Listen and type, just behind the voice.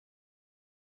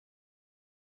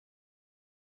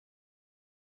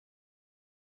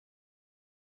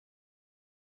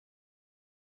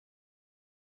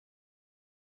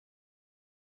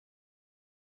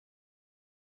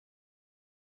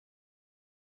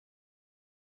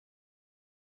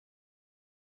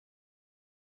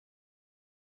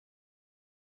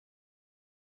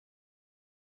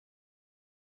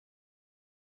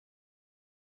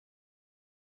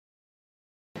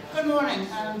morning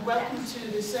and welcome to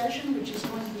this session, which is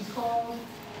going to be called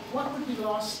What Would Be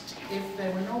Lost If There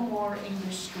Were No More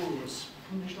English Schools,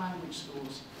 English Language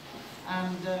Schools.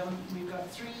 And we've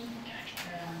got three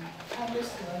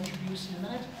panelists that I'll introduce in a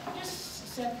minute. Just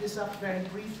set this up very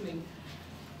briefly.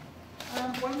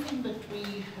 One thing that we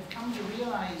have come to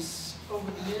realize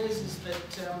over the years is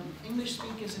that English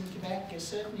speakers in Quebec is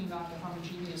certainly not a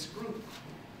homogeneous group.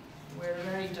 We're a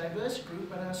very diverse group,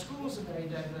 but our schools are very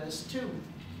diverse too.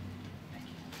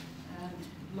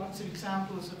 And lots of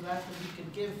examples of that we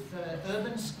could give.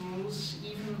 Urban schools,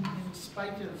 even in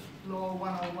spite of Law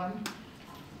 101,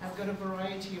 have got a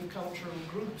variety of cultural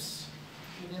groups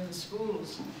within the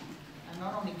schools. And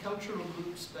not only cultural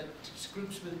groups, but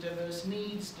groups with diverse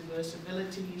needs, diverse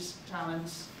abilities,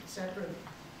 talents, etc.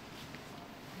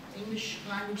 English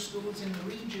language schools in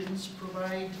the regions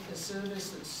provide a service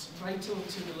that's vital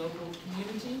to the local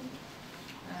community,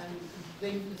 and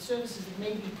the services that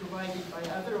may be provided by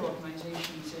other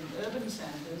organizations in urban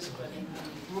centers, but in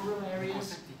rural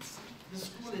areas, the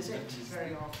school is it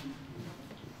very often.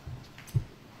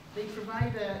 They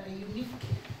provide a unique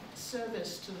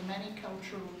service to the many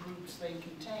cultural groups they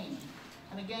contain.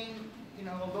 And again, you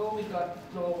know, although we got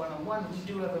Law 101, we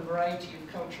do have a variety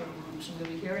of cultural groups, and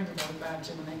we'll be hearing about that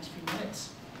in the next few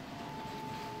minutes.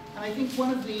 And I think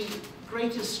one of the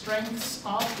greatest strengths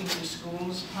of English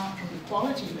schools, apart from the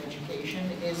quality of education,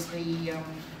 is the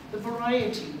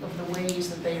variety of the ways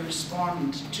that they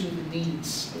respond to the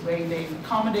needs, the way they've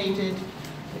accommodated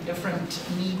the different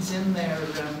needs in their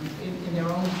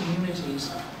own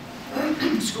communities,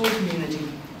 school community.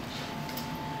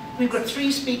 We've got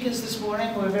three speakers this morning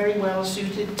who are very well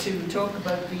suited to talk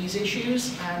about these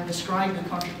issues and describe the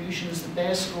contributions that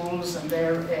their schools and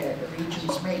their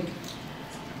regions make.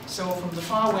 So from the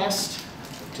far west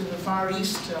to the far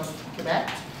east of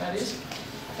Quebec, that is,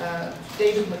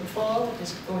 David McFall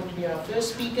is going to be our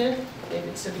first speaker.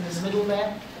 David's sitting in the middle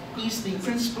there. He's the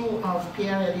principal of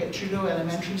Pierre Elliott Trudeau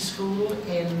Elementary School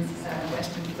in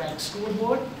Western Quebec School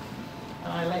Board.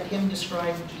 And I let him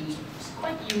describe the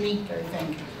quite unique, I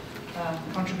think,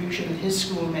 contribution that his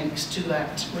school makes to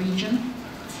that region.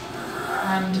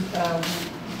 And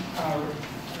our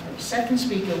second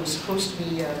speaker was supposed to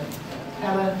be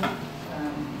Helena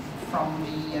from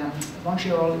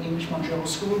the English Montreal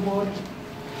School Board.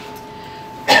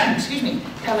 Excuse me,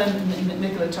 Helen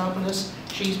Nicolatopoulos.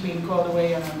 She's been called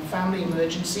away on a family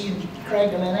emergency, and Craig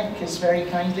Olenik is very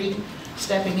kindly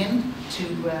stepping in to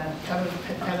cover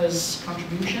Hella's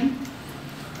contribution.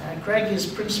 Craig is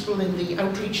principal in the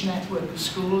outreach network of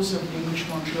schools of the English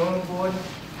Montreal Board,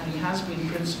 and he has been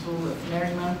principal of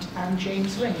Marymount and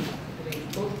James Lynn.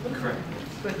 Both of them? Correct.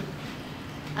 Good.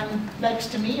 And next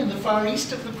to me in the far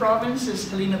east of the province is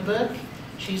Helena Burke.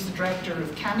 She's the director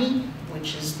of CAMI,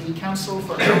 which is the Council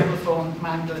for Anglophone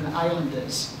Magdalen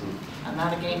Islanders. And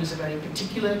that again is a very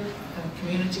particular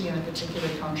community and a particular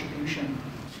contribution.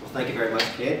 Well, thank you very much,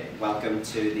 Kate. Welcome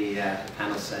to the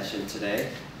panel session today.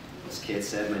 As Kate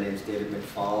said, my name is David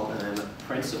McFall, and I'm a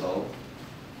principal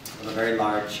of a very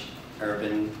large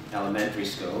urban elementary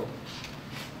school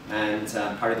and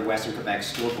part of the Western Quebec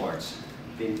School Boards.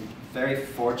 I've been very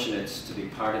fortunate to be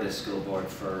part of this school board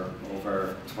for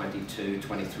over 22,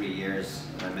 23 years.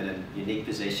 I'm in a unique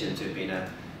position to have been a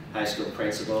high school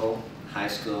principal, high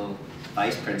school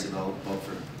vice principal, both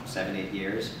for 7, 8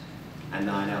 years, and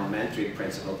now an elementary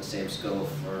principal at the same school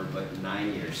for about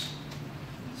 9 years.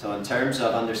 So in terms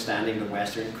of understanding the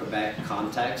Western Quebec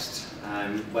context,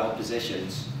 I'm well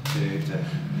positioned to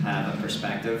have a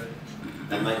perspective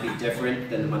that might be different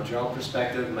than the Montreal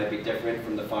perspective, might be different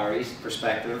from the Far East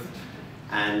perspective.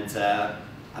 And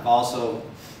I've also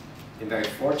been very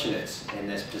fortunate in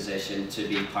this position to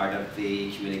be part of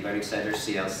the Community Learning Centre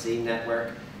CLC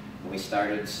network. When we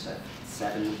started 6,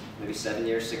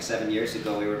 7 years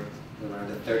ago, we were around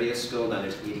the 30th school. Now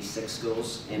there's 86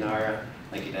 schools in our,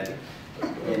 thank you, Debbie,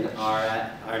 in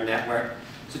our network.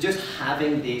 So just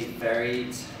having these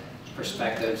varied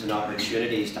perspectives and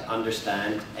opportunities to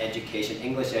understand education,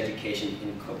 English education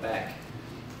in Quebec,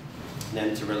 and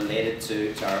then to relate it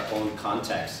to our own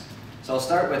context. So I'll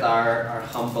start with our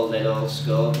humble little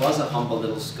school. It was a humble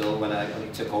little school when I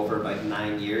took over about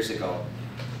 9 years ago.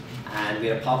 And we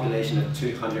had a population of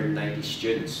 290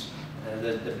 students.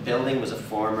 The building was a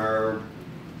former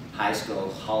high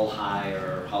school, Hull High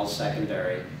or Hull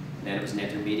Secondary. And then it was an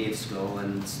intermediate school,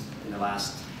 and in the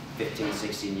last 15,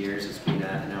 16 years it's been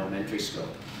an elementary school.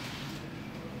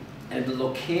 And the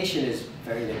location is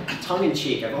very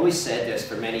tongue-in-cheek. I've always said this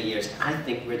for many years. I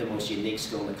think we're the most unique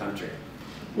school in the country.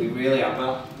 We really are.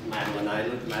 Well,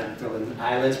 Magdalen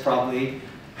Island's probably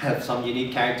have some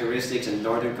unique characteristics in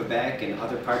northern Quebec and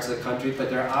other parts of the country, but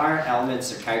there are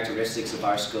elements or characteristics of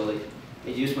our school that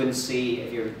you just wouldn't see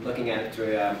if you're looking at it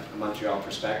through a Montreal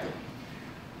perspective.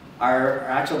 Our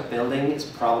actual building is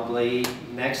probably,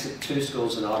 next to two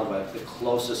schools in Ottawa, the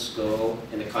closest school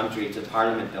in the country to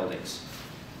Parliament buildings.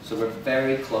 So we're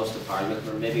very close to Parliament.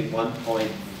 We're maybe 1.5,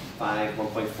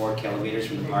 1.4 kilometres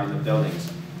from the Parliament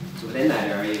buildings. So within that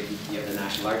area, you have the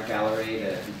National Art Gallery,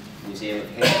 the Museum of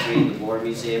History, the War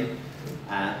Museum,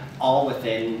 all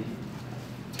within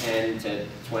 10 to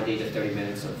 20 to 30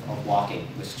 minutes of walking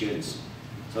with students.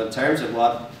 So in terms of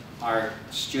what our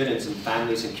students and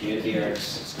families and community are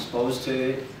exposed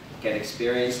to, get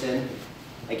experienced in,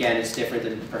 again, it's different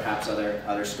than perhaps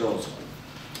other schools.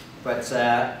 But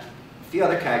a few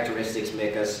other characteristics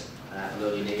make us a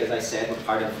little unique. As I said, we're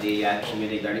part of the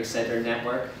Community Learning Centre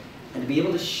network, and to be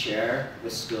able to share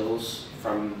with schools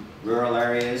from rural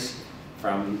areas,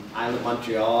 from Isle of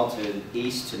Montreal to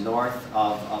east to north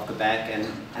of Quebec,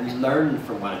 and learn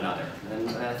from one another. And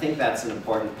I think that's an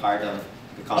important part of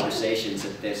the conversations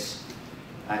at this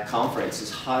conference,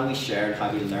 is how we share and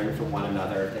how we learn from one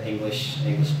another, the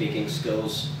English-speaking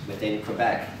schools within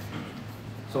Quebec.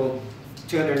 So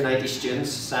 290 students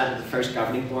sat at the first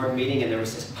governing board meeting, and there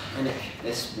was this panic,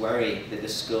 this worry that the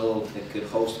school that could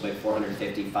host about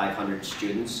 450, 500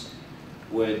 students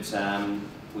would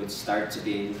start to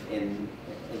be in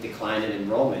decline in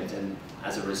enrollment, and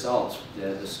as a result,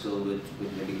 the school would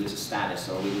maybe lose a status,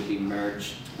 or we would be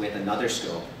merged with another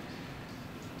school.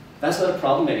 That's not a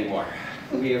problem anymore.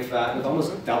 We've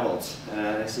almost doubled.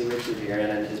 I see Richard here,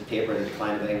 and in his paper, The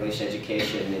Decline of English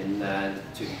Education, in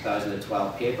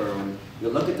 2012 paper, when you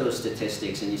look at those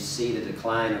statistics and you see the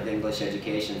decline of English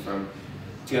education from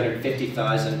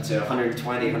 250,000 to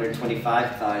 120,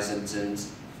 125,000,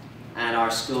 and our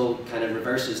school kind of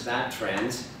reverses that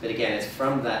trend. But again, it's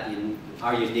from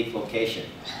our unique location,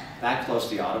 that close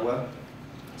to Ottawa.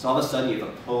 So all of a sudden you have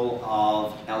a pool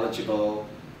of eligible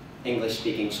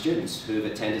English-speaking students who've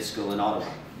attended school in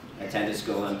Ottawa, attended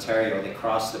school in Ontario. They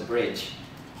cross the bridge.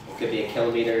 It could be a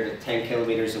kilometre to 10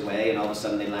 kilometres away, and all of a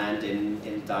sudden they land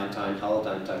in downtown Hull,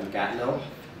 downtown Gatineau,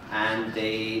 and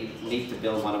they meet the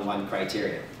Bill 101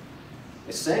 criteria.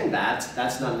 It's saying that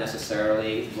that's not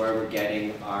necessarily where we're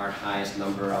getting our highest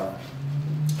number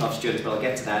of students, but I'll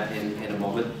get to that in a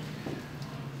moment.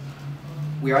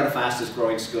 We are the fastest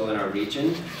growing school in our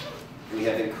region. We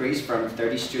have increased from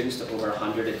 30 students to over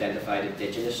 100 identified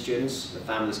Indigenous students. The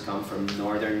families come from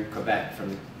northern Quebec,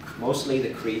 from mostly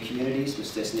the Cree communities,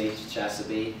 Mistissini,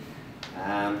 Chassabee,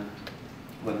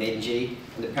 Wamidji.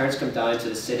 And the parents come down to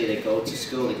the city, they go to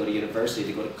school, they go to university,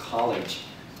 they go to college,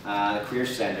 the career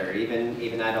centre,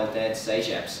 even adult ed,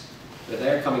 CEGEPs. But if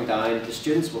they're coming down, the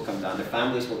students will come down, their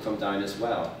families will come down as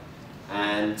well,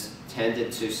 and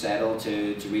tended to settle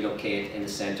to relocate in the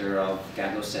centre of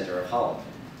Gatineau, centre of Hull.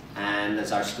 And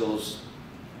as our school's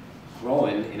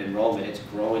growing in enrollment, it's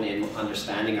growing in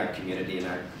understanding our community and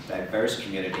our diverse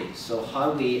community. So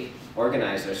how we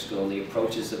organize our school and the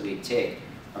approaches that we take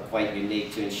are quite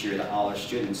unique to ensure that all our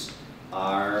students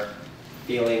are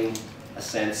feeling a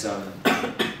sense of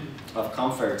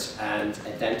comfort and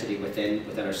identity within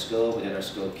our school, within our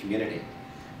school community.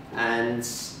 And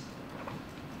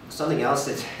something else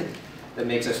that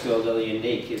makes our school a little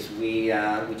unique is we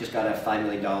just got a $5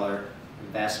 million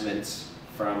investment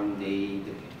from the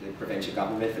provincial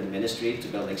government and the ministry to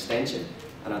build an extension.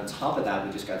 And on top of that,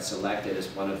 we just got selected as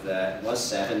one of the, it was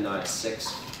 7, now it's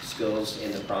 6 schools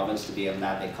in the province to be a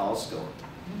La École school.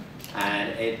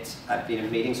 And I've been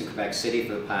in meetings in Quebec City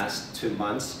for the past 2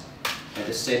 months, and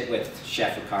to sit with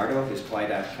Chef Ricardo, who's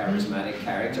quite a charismatic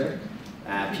character,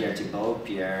 Pierre Thibault,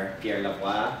 Pierre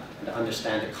Lavoie, and to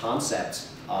understand the concept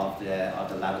of the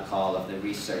La École, of the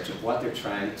research, of what they're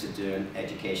trying to do in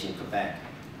education in Quebec.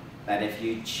 That if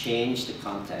you change the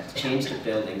context, change the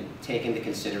building, take into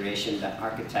consideration the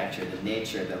architecture, the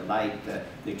nature, the light, the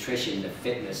nutrition, the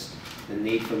fitness, the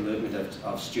need for movement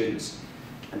of students,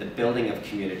 and the building of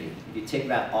community. If you take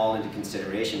that all into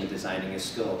consideration when designing a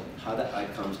school, how the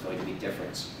outcome is going to be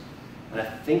different. And I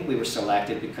think we were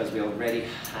selected because we already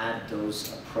had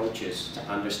those approaches to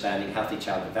understanding healthy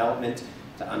child development,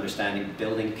 to understanding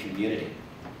building community,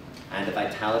 and the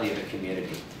vitality of a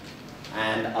community.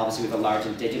 And obviously we have a large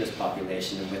Indigenous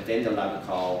population, and within the La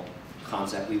École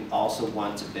concept, we also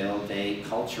want to build a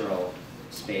cultural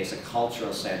space, a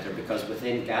cultural centre, because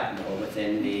within Gatineau,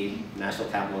 within the National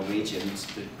Capital Region,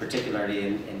 particularly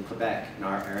in Quebec, in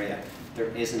our area, there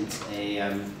isn't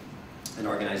an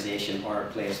organisation or a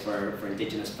place for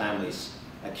Indigenous families,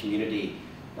 a community,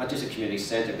 not just a community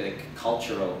centre, but a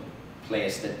cultural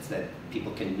place that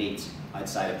people can meet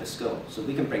outside of the school. So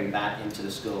we can bring that into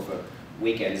the school for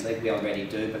weekends like we already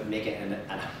do, but make it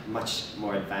at a much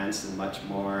more advanced and much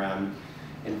more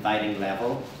inviting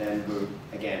level. Then we're,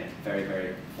 again, very,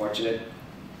 very fortunate.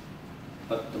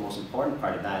 But the most important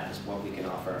part of that is what we can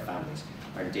offer our families,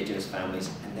 our Indigenous families,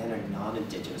 and then our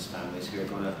non-Indigenous families who are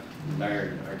going to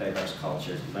learn our diverse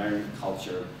cultures, learn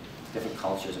culture, different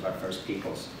cultures of our First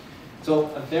Peoples. So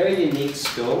a very unique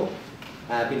school.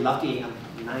 I've been lucky,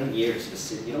 9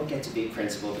 years. You don't get to be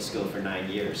principal of a school for 9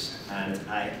 years, and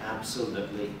I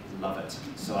absolutely love it.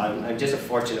 So I'm just a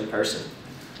fortunate person.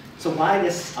 So why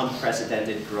this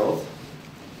unprecedented growth?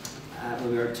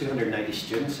 When we were 290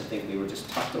 students, I think we were just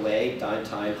tucked away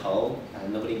downtown Hull,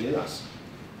 and nobody knew us.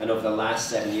 And over the last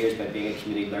 7 years, by being a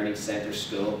community learning centre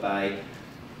school, by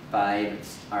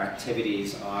our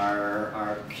activities,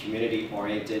 our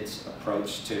community-oriented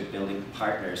approach to building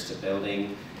partners, to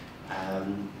building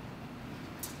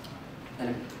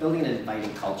building an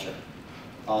inviting culture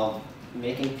of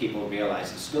making people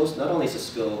realize the schools, not only is the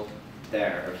school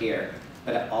there or here,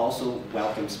 but it also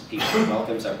welcomes people,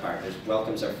 welcomes our partners,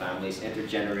 welcomes our families,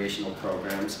 intergenerational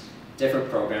programs, different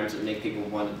programs that make people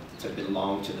want to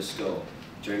belong to the school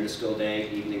during the school day,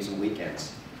 evenings and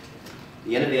weekends.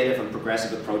 The innovative and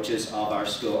progressive approaches of our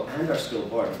school and our school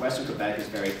board. Western Quebec is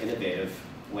very innovative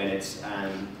when it's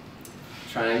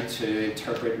trying to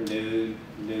interpret new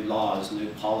laws, new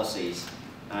policies.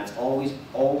 And it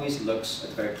always looks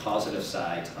at the very positive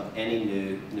side of any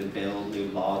new bill, new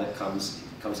law that comes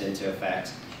into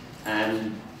effect.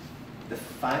 And the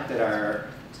fact that our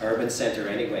urban centre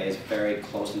anyway is very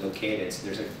closely located, so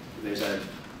there's a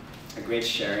great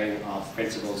sharing of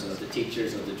principals and of the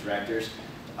teachers, of the directors,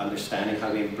 understanding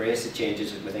how we embrace the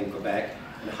changes within Quebec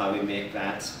and how we make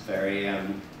that very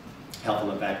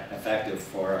helpful and effective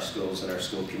for our schools and our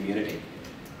school community.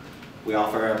 We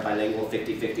offer a bilingual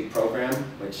 50-50 program,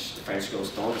 which the French schools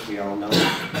don't, as we all know.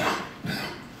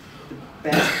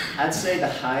 I'd say the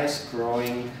highest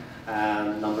growing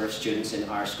number of students in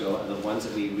our school are the ones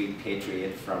that we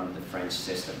repatriate from the French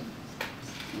system.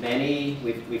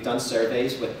 We've done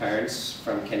surveys with parents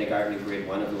from kindergarten and grade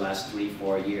 1 over the last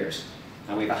 3-4 years,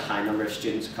 and we have a high number of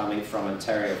students coming from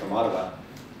Ontario, from Ottawa.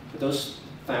 But those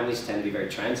families tend to be very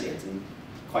transient and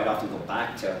quite often go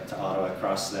back to Ottawa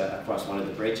across one of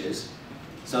the bridges.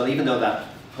 So even though that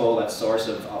source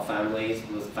of families,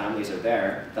 those families are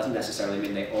there, doesn't necessarily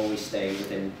mean they always stay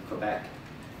within Quebec.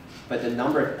 But the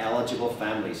number of eligible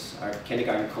families, our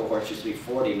kindergarten cohort used to be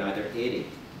 40, now they're 80.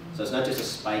 So it's not just a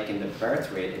spike in the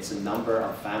birth rate, it's a number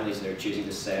of families that are choosing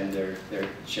to send their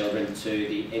children to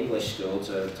the English school,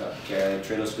 to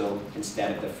Trudeau school,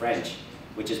 instead of the French,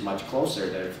 which is much closer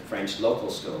to French local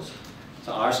schools.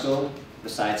 So our school,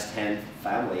 besides 10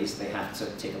 families, they have to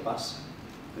take a bus.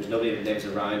 There's nobody that lives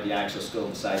around the actual school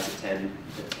besides the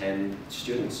 10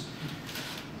 students.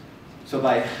 So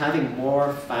by having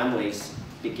more families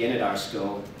begin at our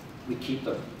school, we keep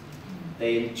them.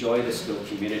 They enjoy the school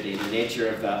community, the nature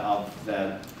of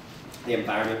the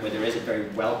environment where there is a very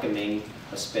welcoming,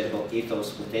 hospitable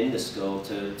ethos within the school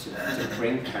to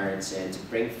bring parents in, to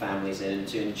bring families in,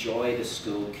 to enjoy the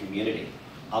school community.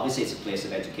 Obviously it's a place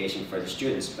of education for the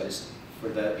students, but it's for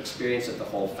the experience of the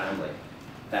whole family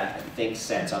that I think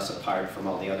sets us apart from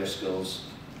all the other schools,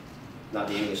 not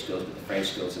the English schools, but the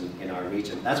French schools in our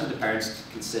region. That's what the parents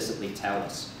consistently tell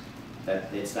us,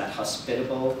 that it's that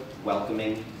hospitable,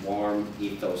 welcoming, warm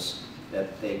ethos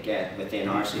that they get within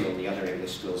our school and the other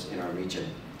English schools in our region.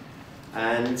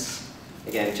 And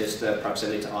again, just the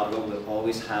proximity to Ottawa, we'll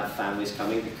always have families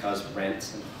coming because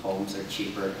rent and homes are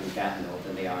cheaper in Gatineau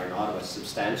than they are in Ottawa,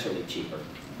 substantially cheaper.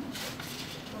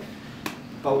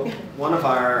 But one of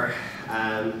our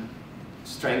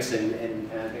strengths and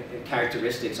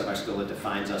characteristics of our school that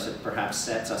defines us, it perhaps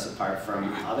sets us apart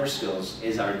from other schools,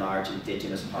 is our large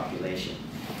Indigenous population.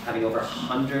 Having over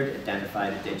 100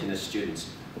 identified Indigenous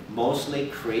students, mostly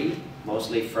Cree,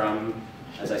 mostly from,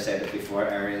 as I said before,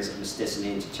 areas of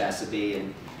Mistissini and Chesapeake,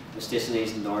 and Mistissini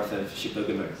is north of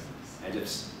Chibougamau.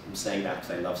 I'm saying that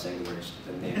because I love saying the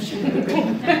name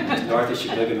Chibougamau. It's north of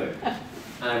Chibougamau.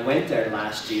 And I went there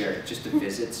last year just to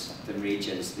visit the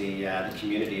regions, the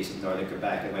communities in northern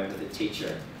Quebec. I went with a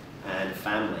teacher and a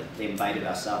family. They invited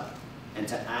us up. And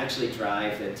to actually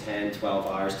drive the 10, 12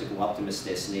 hours to go up to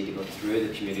Mistissini, to go through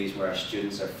the communities where our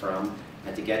students are from,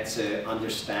 and to get to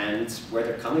understand where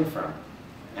they're coming from,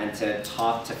 and to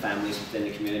talk to families within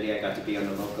the community. I got to be on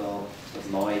the local, with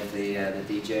Lloyd, the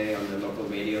DJ, on the local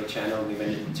radio channel. We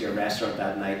went into a restaurant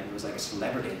that night, and it was like a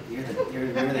celebrity. You're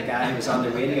the guy who was on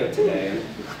the radio today.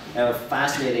 And a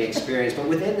fascinating experience. But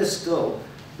within the school,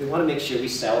 we want to make sure we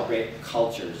celebrate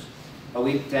cultures But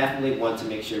we definitely want to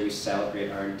make sure we celebrate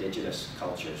our Indigenous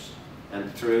cultures.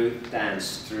 And through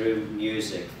dance, through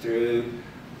music, through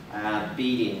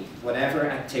beading, whatever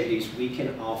activities we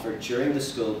can offer during the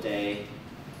school day,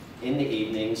 in the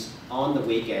evenings, on the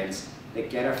weekends, that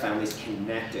get our families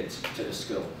connected to the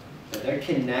school. That they're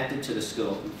connected to the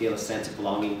school and feel a sense of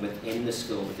belonging within the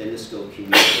school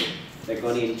community. They're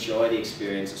going to enjoy the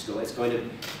experience of school. It's going to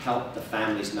help the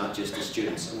families, not just the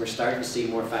students. And we're starting to see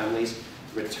more families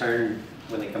return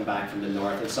when they come back from the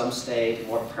north, and some stay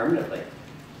more permanently.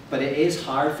 But it is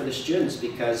hard for the students,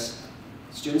 because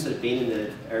students that have been in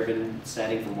the urban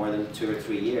setting for more than 2 or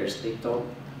 3 years, they don't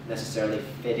necessarily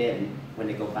fit in when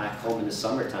they go back home in the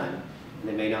summertime. And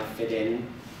they may not fit in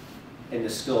the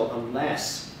school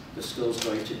unless the school's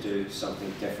going to do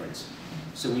something different.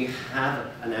 So when you have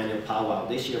an annual powwow,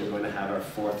 this year we're going to have our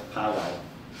 4th powwow,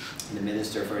 and the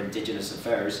Minister for Indigenous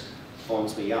Affairs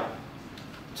phones me up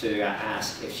to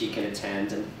ask if she can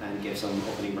attend and give some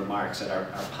opening remarks at our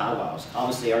powwows.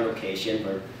 Obviously our location,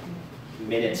 we're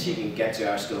minutes you can get to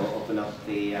our school, open up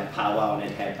the powwow and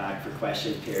then head back for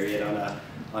question period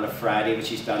on a Friday, which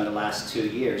she's done the last 2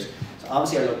 years. So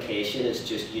obviously our location is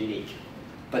just unique.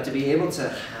 But to be able to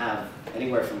have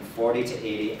anywhere from 40 to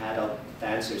 80 adult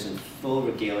dancers in full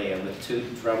regalia with 2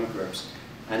 drum groups,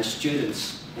 and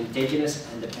students, Indigenous,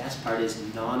 and the best part is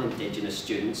non-Indigenous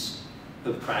students,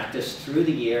 who practice through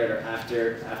the year or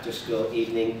after school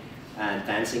evening and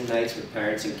dancing nights with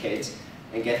parents and kids,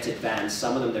 and get to dance,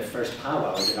 some of them their first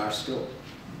powwows in our school.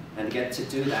 And get to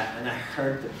do that, and I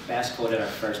heard the best quote at our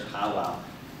first powwow.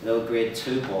 A little grade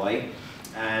 2 boy,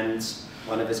 and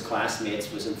one of his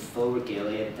classmates was in full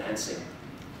regalia dancing.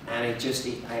 And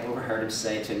I overheard him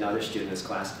say to another student in his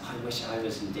class, oh, I wish I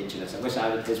was Indigenous. I wish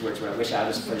I was, his words were, I wish I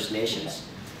was First Nations.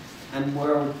 And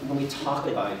when we talk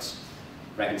about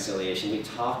reconciliation, we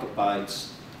talk about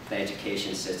the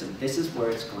education system, this is where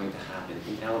it's going to happen,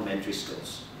 in elementary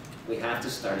schools. We have to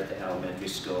start at the elementary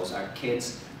schools. Our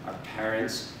kids, our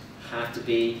parents have to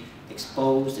be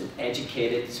exposed and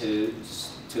educated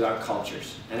to our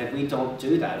cultures. And if we don't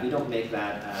do that, we don't make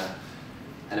that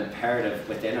an imperative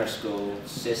within our school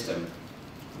system,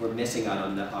 we're missing out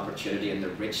on the opportunity and the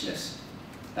richness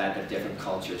that the different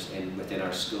cultures within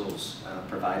our schools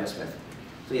provide us with.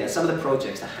 So yeah, some of the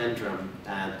projects, the hand drum,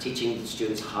 teaching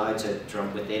students how to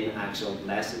drum within actual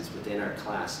lessons within our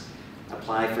class.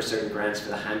 Apply for certain grants for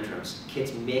the hand drums.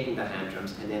 Kids making the hand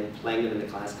drums and then playing them in the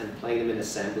class and playing them in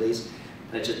assemblies.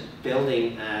 And it's just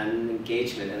building an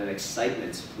engagement and an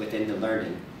excitement within the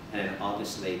learning. And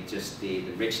obviously just the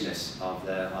richness of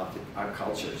our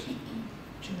cultures.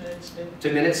 2 minutes.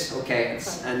 2 minutes, okay.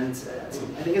 I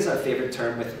think it's our favorite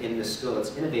term within the school.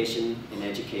 It's innovation in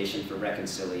education for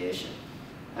reconciliation.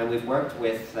 And we've worked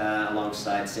with,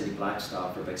 alongside Cindy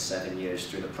Blackstock for about 7 years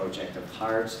through the project of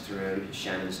Hearts, through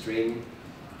Shannon's Dream,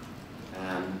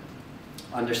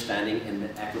 understanding and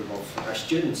equitable, our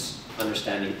students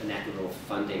understanding and equitable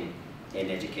funding in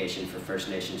education for First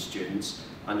Nation students,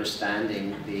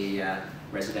 understanding the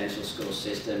residential school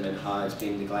system and how it's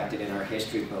been neglected in our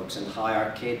history books, and how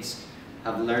our kids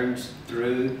have learned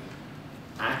through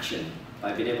action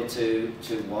by being able to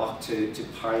walk to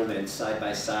Parliament side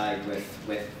by side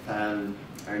with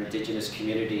our Indigenous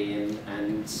community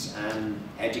and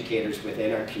educators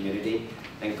within our community,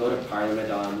 and go to Parliament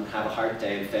have a Heart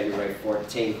Day on February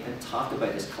 14th and talk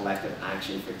about this collective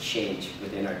action for change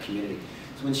within our community.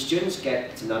 So when students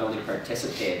get to not only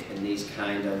participate in these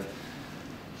kind of,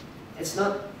 it's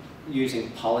not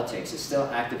using politics, it's still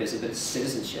activism, but it's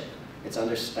citizenship, it's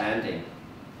understanding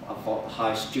of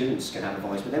how students can have a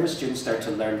voice. But then when students start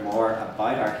to learn more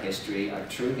about our history, our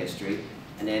true history,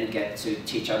 and then get to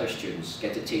teach other students,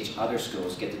 get to teach other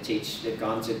schools, get to teach, they've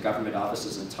gone to government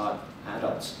offices and taught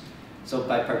adults. So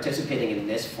by participating in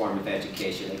this form of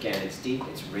education, again, it's deep,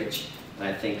 it's rich, and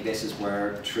I think this is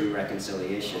where true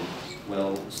reconciliation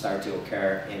will start to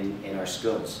occur in our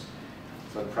schools.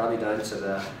 So I'm probably down to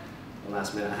the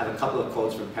last minute. I have a couple of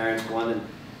quotes from parents. One,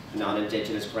 a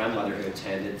non-Indigenous grandmother who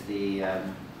attended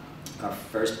our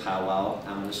first powwow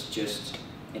and was just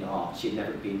in awe. She'd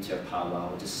never been to a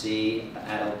powwow. To see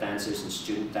adult dancers and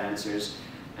student dancers,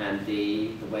 and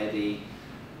the way the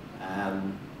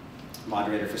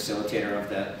moderator, facilitator of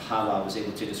the powwow was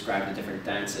able to describe the different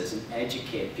dances and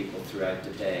educate people throughout the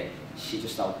day. She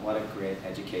just thought, what a great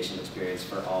educational experience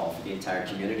for all, for the entire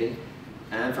community.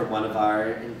 And for one of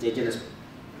our Indigenous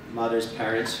mothers,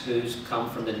 parents who's come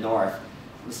from the north,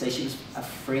 to say she was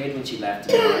afraid when she left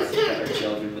the north that her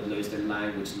children would lose their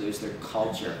language, lose their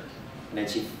culture. And then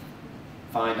she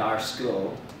found our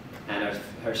school, and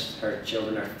her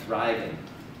children are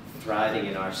thriving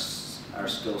in our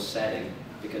school setting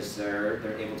because they're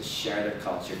able to share their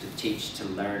culture, to teach, to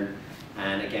learn,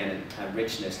 and again, a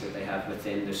richness that they have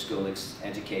within their school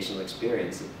educational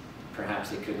experience that perhaps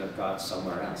they couldn't have got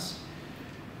somewhere else.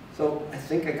 So I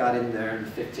think I got in there in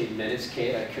 15 minutes,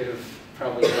 Kate. I could have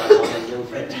probably gone on a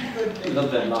little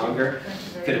bit longer.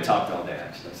 Could have talked all day,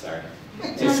 actually, sorry.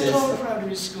 He's all proud of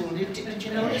his school. Did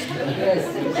you notice that?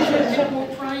 Yes. A bit more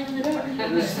pride in it.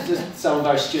 There's just some of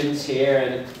our students here,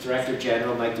 and the Director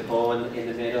General, Mike DeBow, in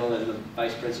the middle, and the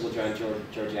Vice Principal, John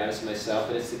Georgiadis, and myself,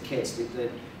 but it's the kids.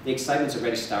 The excitement's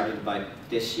already started about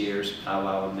this year's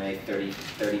powwow on May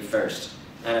 31st,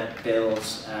 and it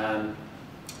builds,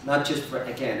 not just for,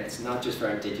 again, it's not just for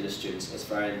our Indigenous students, it's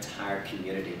for our entire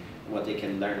community, and what they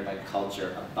can learn about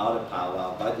culture, about a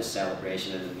powwow, about the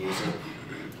celebration and the music,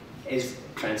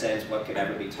 transcends what could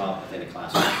ever be taught within a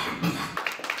classroom.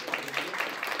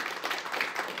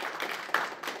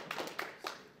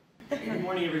 Good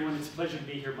morning, everyone. It's a pleasure to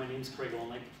be here. My name is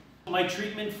Olenik. My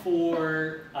treatment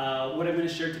for what I'm going to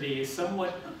share today is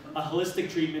somewhat a holistic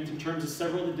treatment in terms of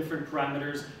several of the different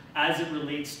parameters as it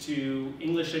relates to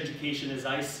English education as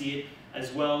I see it,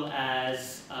 as well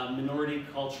as minority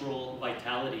cultural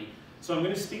vitality. So I'm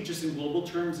going to speak just in global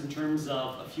terms in terms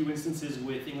of a few instances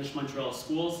with English Montreal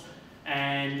schools,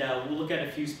 and we'll look at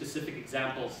a few specific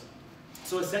examples.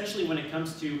 So essentially, when it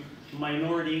comes to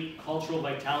minority cultural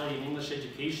vitality in English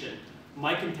education,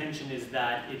 my contention is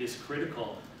that it is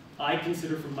critical. I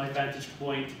consider, from my vantage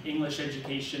point, English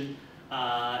education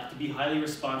to be highly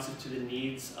responsive to the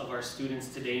needs of our students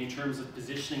today in terms of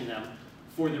positioning them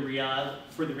for the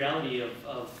reality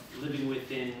of living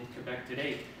within Quebec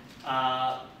today.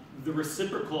 The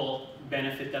reciprocal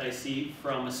benefit that I see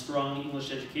from a strong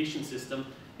English education system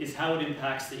is how it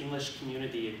impacts the English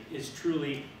community. It is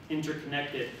truly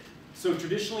interconnected. So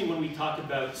traditionally, when we talk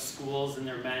about schools and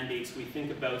their mandates, we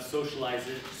think about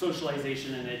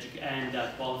socialization and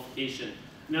qualification.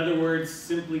 In other words,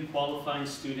 simply qualifying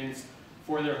students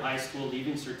for their high school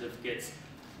leaving certificates.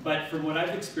 But from what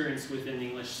I've experienced within the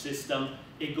English system,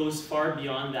 it goes far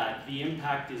beyond that. The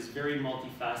impact is very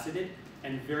multifaceted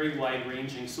and very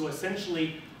wide-ranging. So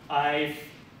essentially, I've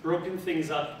broken things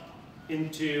up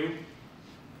into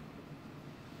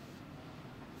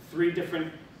 3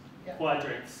 different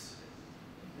quadrants.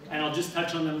 And I'll just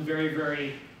touch on them very,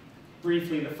 very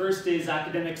briefly. The first is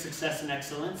academic success and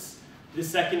excellence. The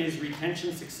second is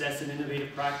retention, success, and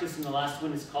innovative practice. And the last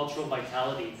one is cultural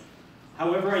vitality.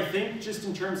 However, I think just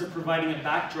in terms of providing a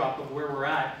backdrop of where we're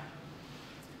at,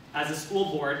 as a school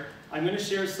board, I'm going to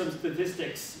share some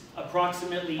statistics.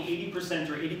 Approximately 80%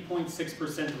 or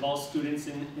 80.6% of all students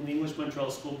in the English Montreal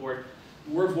School Board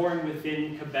were born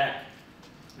within Quebec.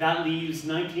 That leaves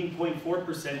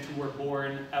 19.4% who were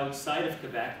born outside of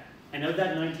Quebec. And of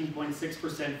that 19.6%,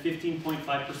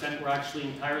 15.5% were actually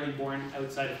entirely born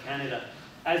outside of Canada.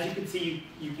 As you can see,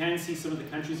 you can see some of the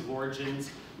countries of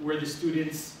origins where the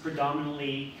students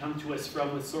predominantly come to us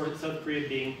from, with South Korea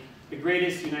being the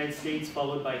greatest, United States,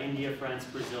 followed by India, France,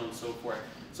 Brazil, and so forth.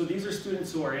 So these are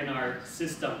students who are in our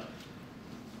system.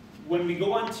 When we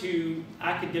go on to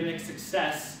academic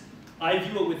success, I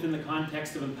view it within the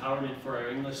context of empowerment for our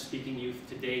English-speaking youth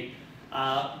today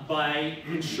by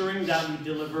ensuring that we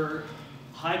deliver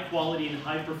high-quality and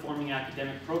high-performing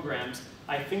academic programs.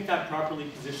 I think that properly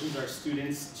positions our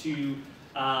students to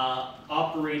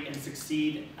operate and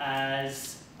succeed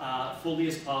as fully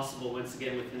as possible, once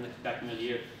again, within the Quebec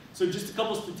milieu. So just a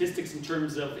couple statistics in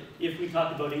terms of, if we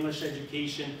talk about English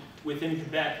education within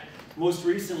Quebec, most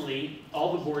recently,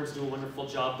 all the boards do a wonderful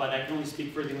job, but I can only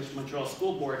speak for the English Montreal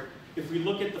School Board. If we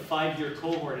look at the 5-year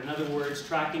cohort, in other words,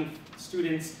 tracking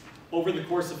students over the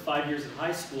course of 5 years of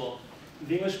high school,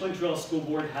 the English Montreal School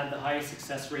Board had the highest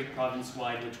success rate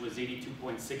province-wide, which was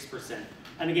 82.6%.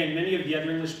 And again, many of the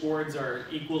other English boards are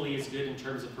equally as good in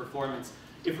terms of performance.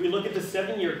 If we look at the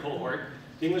 7-year cohort,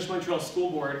 the English Montreal School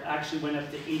Board actually went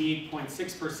up to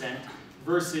 88.6%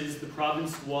 versus the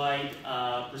province-wide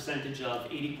percentage of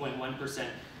 80.1%.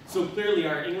 So clearly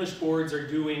our English boards are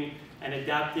doing and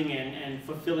adapting and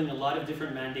fulfilling a lot of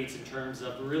different mandates in terms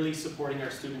of really supporting our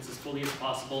students as fully as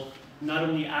possible, not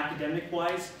only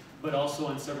academic-wise, but also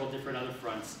on several different other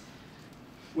fronts.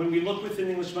 When we look within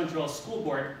the English Montreal School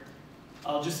Board,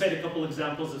 I'll just cite a couple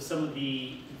examples of some of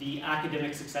the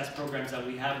academic success programs that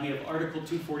we have. We have Article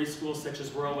 240 schools such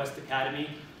as Royal West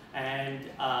Academy and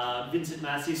Vincent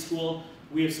Massey School.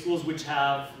 We have schools which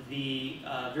have the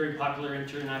very popular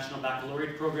International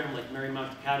Baccalaureate program like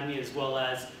Marymount Academy, as well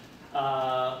as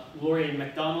Laurier and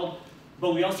MacDonald.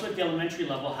 But we also at the elementary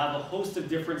level have a host of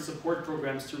different support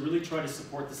programs to really try to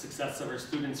support the success of our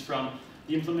students, from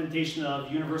the implementation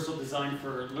of universal design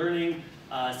for learning,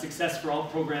 success for all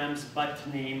programs, but to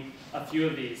name a few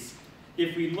of these.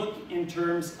 If we look in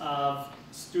terms of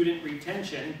student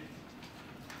retention,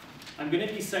 I'm going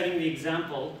to be citing the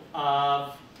example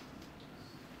of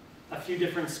a few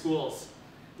different schools.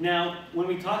 Now, when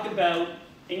we talk about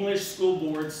English school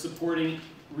boards supporting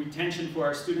retention for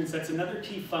our students, that's another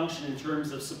key function in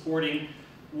terms of supporting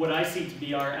what I see to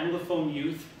be our Anglophone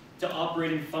youth to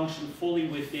operate and function fully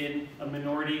within a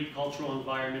minority cultural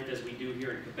environment as we do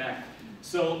here in Quebec.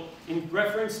 So, in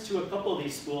reference to a couple of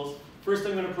these schools, first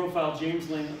I'm going to profile James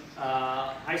Ling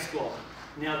High School.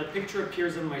 Now the picture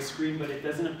appears on my screen, but it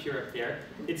doesn't appear up there.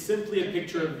 It's simply a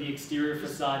picture of the exterior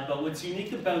facade, but what's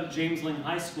unique about James Ling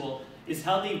High School is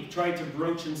how they've tried to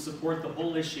broach and support the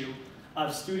whole issue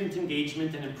of student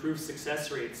engagement and improved success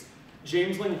rates.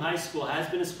 James Ling High School has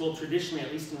been a school traditionally,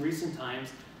 at least in recent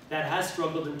times, that has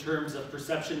struggled in terms of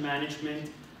perception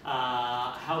management,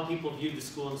 how people view the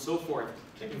school and so forth.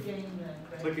 Click again,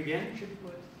 Greg. Click again?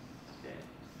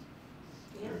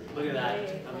 Look at that.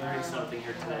 I'm learning something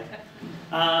here today.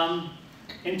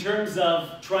 In terms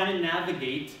of trying to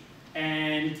navigate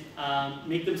and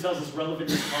make themselves as relevant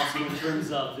as possible in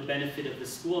terms of the benefit of the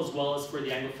school as well as for the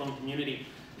Anglophone community,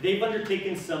 they've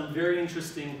undertaken some very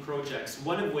interesting projects,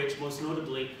 one of which, most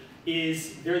notably,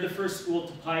 is they're the first school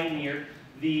to pioneer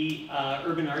the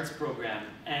urban arts program.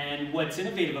 And what's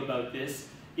innovative about this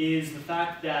is the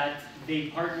fact that they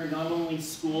partner not only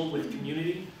school with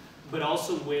community, but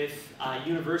also with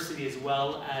university as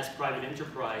well as private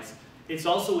enterprise. It's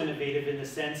also innovative in the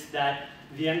sense that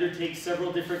they undertake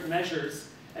several different measures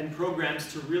and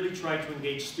programs to really try to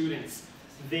engage students.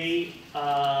 They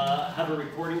have a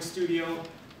recording studio,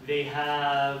 they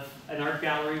have an art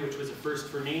gallery, which was a first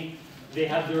for me. They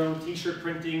have their own t-shirt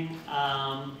printing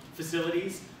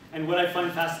facilities. And what I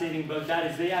find fascinating about that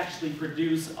is they actually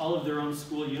produce all of their own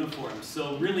school uniforms.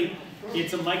 So really,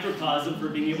 it's a microcosm for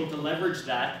being able to leverage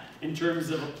that in terms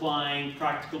of applying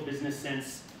practical business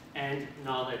sense and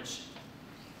knowledge.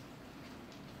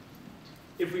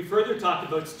 If we further talk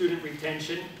about student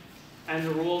retention and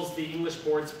the roles the English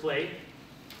boards play,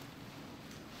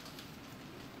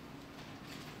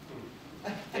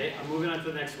 okay, I'm moving on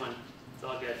to the next one. It's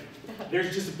all good.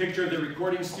 There's just a picture of the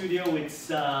recording studio.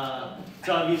 It's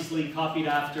obviously copied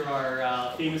after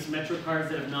our famous Metro cards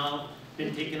that have now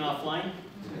been taken offline.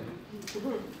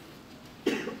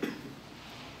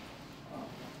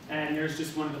 And there's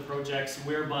just one of the projects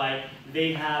whereby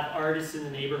they have artists in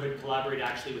the neighborhood collaborate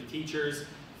actually with teachers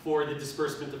for the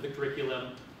disbursement of the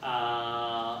curriculum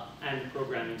and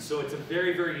programming. So it's a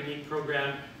very, very unique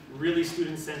program, really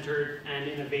student-centered and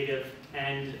innovative,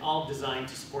 and all designed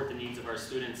to support the needs of our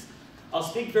students. I'll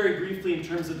speak very briefly in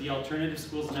terms of the Alternative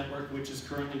Schools Network, which is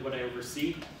currently what I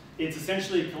oversee. It's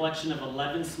essentially a collection of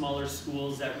 11 smaller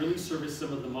schools that really service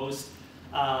some of the most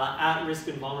at-risk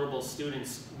and vulnerable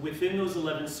students. Within those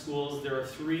 11 schools, there are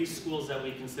 3 schools that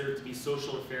we consider to be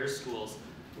social affairs schools,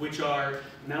 which are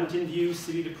Mountain View,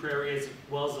 City de Prairie, as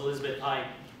well as Elizabeth High.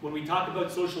 When we talk about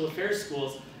social affairs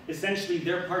schools, essentially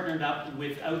they're partnered up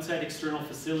with outside external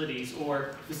facilities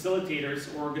or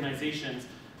facilitators or organizations,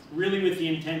 really with the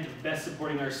intent of best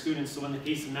supporting our students. So in the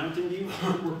case of Mountain View,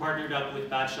 we're partnered up with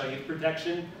Badshaw Youth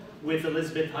Protection. With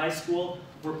Elizabeth High School,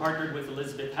 we're partnered with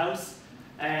Elizabeth House.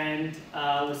 And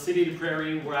with City de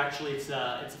Prairie, we're actually, it's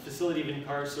a facility of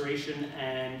incarceration,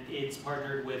 and it's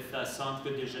partnered with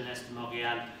Centre de Jeunesse de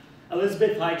Montréal.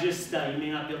 Elizabeth High, just, you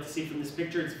may not be able to see from this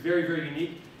picture, it's very, very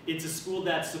unique. It's a school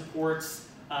that supports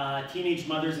teenage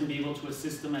mothers and be able to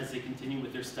assist them as they continue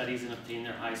with their studies and obtain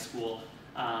their high school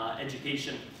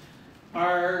education.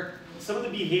 Some of the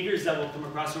behaviors that we'll come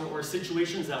across, or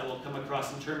situations that we'll come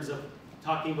across in terms of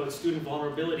talking about student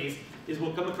vulnerabilities, is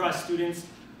we'll come across students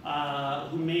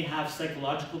who may have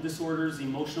psychological disorders,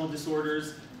 emotional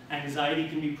disorders, anxiety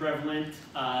can be prevalent,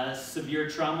 severe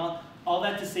trauma. All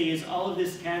that to say is all of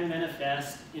this can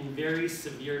manifest in very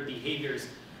severe behaviors.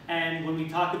 And when we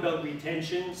talk about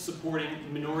retention, supporting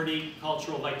minority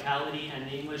cultural vitality and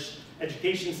the English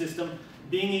education system,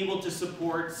 being able to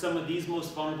support some of these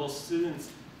most vulnerable students,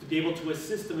 to be able to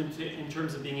assist them in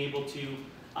terms of being able to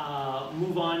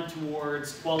move on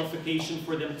towards qualification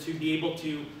for them to be able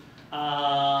to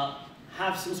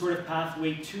have some sort of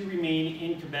pathway to remain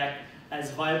in Quebec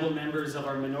as viable members of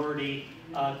our minority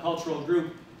cultural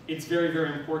group, it's very,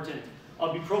 very important.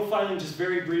 I'll be profiling just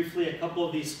very briefly a couple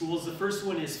of these schools. The first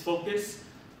one is Focus.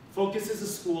 Focus is a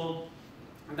school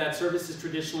that services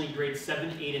traditionally grades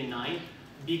 7, 8, and 9.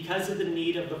 Because of the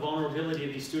need of the vulnerability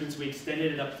of these students, we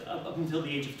extended it up until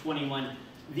the age of 21.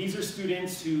 These are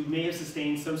students who may have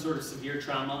sustained some sort of severe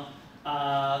trauma.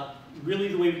 Really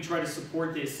the way we try to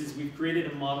support this is we've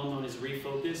created a model known as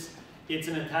Refocus. It's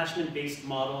an attachment-based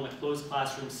model in a closed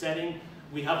classroom setting.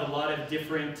 We have a lot of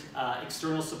different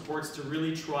external supports to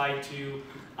really try to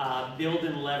build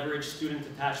and leverage student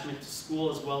attachment to school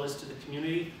as well as to the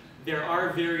community. There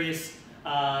are various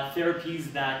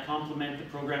therapies that complement the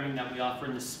programming that we offer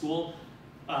in the school,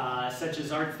 such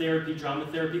as art therapy, drama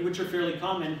therapy, which are fairly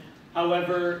common.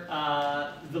 However,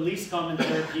 the least common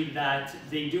therapy that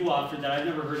they do offer that I've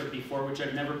never heard of before, which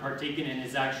I've never partaken in,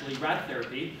 is actually rat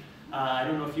therapy. I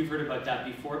don't know if you've heard about that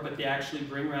before, but they actually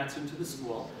bring rats into the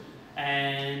school,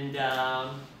 and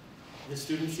the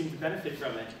students seem to benefit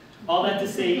from it. All that to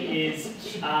say is,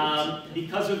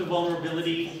 because of the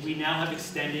vulnerability, we now have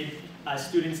extended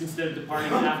students, instead of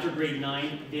departing after grade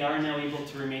 9, they are now able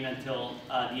to remain until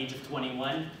the age of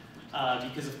 21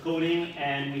 because of coding,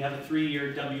 and we have a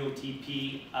 3-year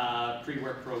WOTP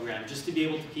pre-work program, just to be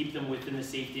able to keep them within the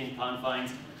safety and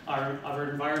confines of our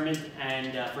environment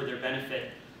and for their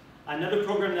benefit. Another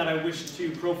program that I wish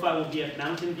to profile will be at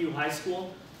Mountain View High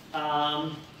School.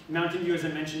 Mountain View, as I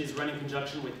mentioned, is run in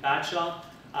conjunction with Batshaw.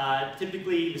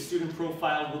 Typically, the student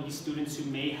profile will be students who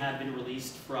may have been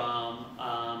released from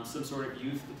some sort of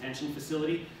youth detention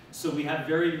facility. So we have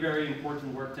very, very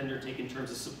important work to undertake in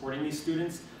terms of supporting these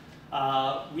students.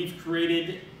 We've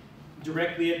created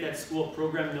directly at that school a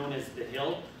program known as The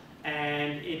Hill,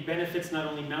 and it benefits not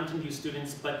only Mountain View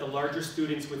students, but the larger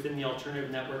students within the alternative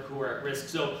network who are at risk.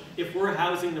 So if we're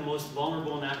housing the most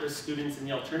vulnerable and at-risk students in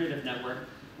the alternative network,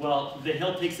 well, The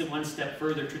Hill takes it one step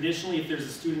further. Traditionally, if there's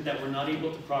a student that we're not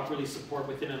able to properly support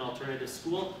within an alternative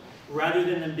school, rather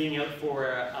than them being out for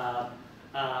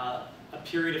a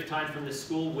period of time from the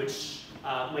school, which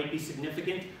might be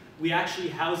significant, we actually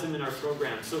house them in our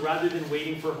program. So rather than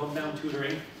waiting for homebound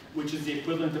tutoring, which is the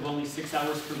equivalent of only 6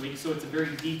 hours per week, so it's a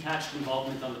very detached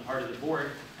involvement on the part of the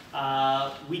board,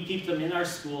 we keep them in our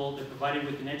school. They're provided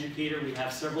with an educator. We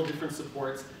have several different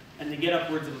supports, and they get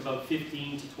upwards of about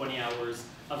 15 to 20 hours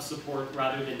of support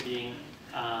rather than being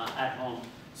at home.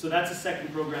 So that's a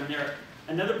second program there.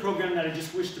 Another program that I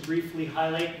just wish to briefly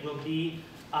highlight will be...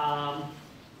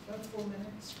 That's 4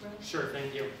 minutes, Greg. Sure,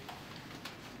 thank you.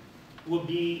 Will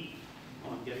be,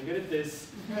 oh, I'm getting good at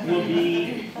this, will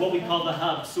be what we call the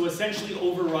hub. So essentially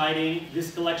overriding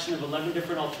this collection of 11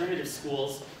 different alternative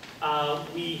schools,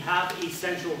 we have a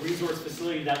central resource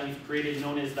facility that we've created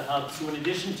known as the hub. So in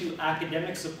addition to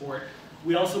academic support,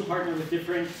 we also partner with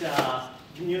different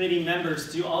community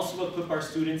members to also equip our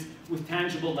students with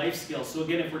tangible life skills. So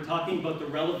again, if we're talking about the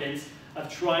relevance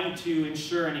of trying to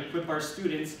ensure and equip our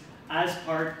students as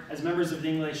members of the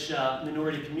English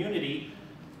minority community,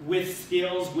 with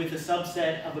skills, with a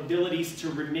subset of abilities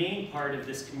to remain part of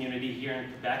this community here in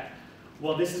Quebec,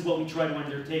 well, this is what we try to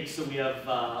undertake. So we have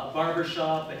a barber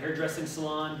shop, a hairdressing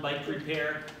salon, bike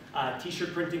repair,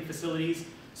 t-shirt printing facilities.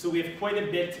 So we have quite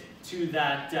a bit to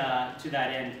that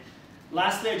end.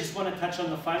 Lastly, I just want to touch on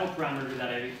the final parameter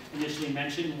that I initially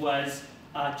mentioned was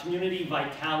community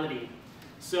vitality.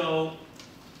 So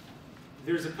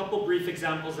there's a couple brief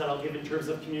examples that I'll give in terms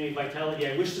of community vitality.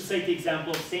 I wish to cite the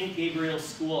example of St. Gabriel's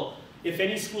School. If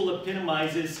any school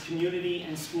epitomizes community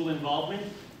and school involvement,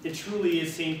 it truly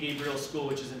is St. Gabriel's School,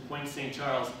 which is in Pointe St.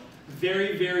 Charles.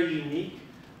 Very, very unique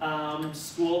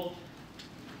school,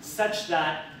 such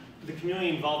that the community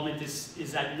involvement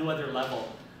is at no other level.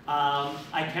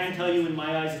 I can tell you in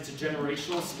my eyes it's a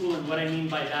generational school, and what I mean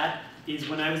by that is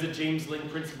when I was a James Ling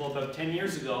principal about 10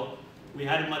 years ago, we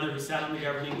had a mother who sat on the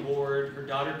governing board. Her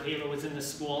daughter Kate was in the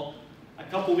school. A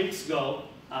couple weeks ago,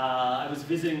 I was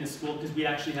visiting the school because we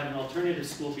actually have an alternative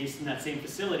school based in that same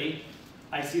facility.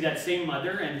 I see that same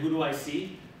mother, and who do I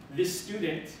see? This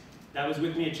student that was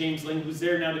with me at James Ling, who's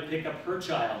there now to pick up her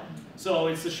child. So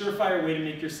it's a surefire way to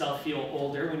make yourself feel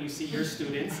older when you see your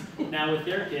students now with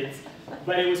their kids.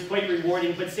 But it was quite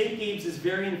rewarding. But St. Gabe's is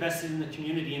very invested in the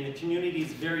community, and the community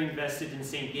is very invested in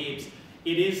St. Gabe's.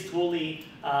 It is totally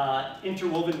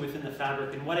interwoven within the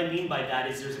fabric, and what I mean by that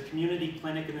is there's a community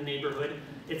clinic in the neighborhood.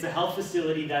 It's a health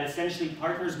facility that essentially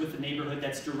partners with the neighborhood,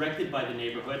 that's directed by the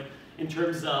neighborhood in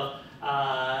terms of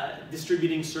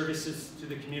distributing services to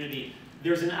the community.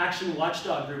 There's an action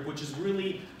watchdog group, which is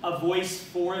really a voice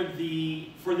for the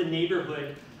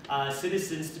neighborhood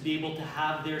citizens to be able to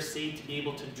have their say, to be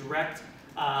able to direct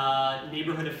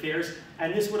neighborhood affairs,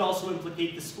 and this would also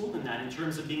implicate the school in that, in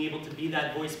terms of being able to be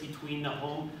that voice between the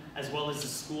home as well as the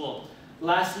school.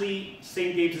 Lastly,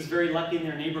 St. Gabe's is very lucky in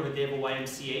their neighborhood. They have a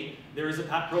YMCA. There is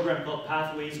a program called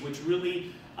Pathways, which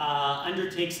really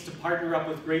undertakes to partner up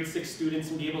with grade 6 students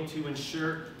and be able to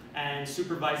ensure and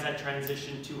supervise that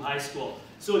transition to high school.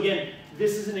 So again,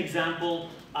 this is an example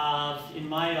of, in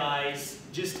my eyes,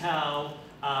 just how,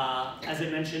 as I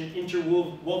mentioned,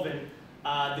 interwoven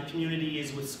the community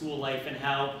is with school life and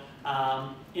how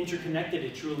interconnected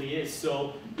it truly is.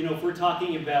 So, you know, if we're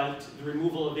talking about the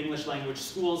removal of English language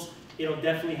schools, it'll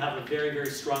definitely have a very, very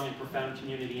strong and profound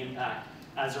community impact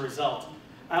as a result.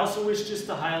 I also wish just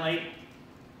to highlight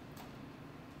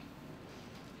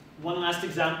one last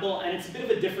example, and it's a bit of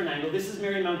a different angle. This is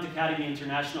Marymount Academy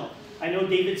International. I know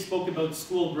David spoke about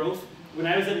school growth. When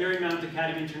I was at Marymount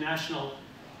Academy International,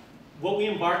 what we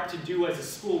embarked to do as a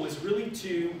school was really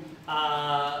to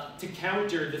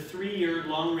counter the 3-year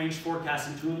long-range forecast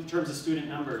in terms of student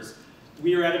numbers.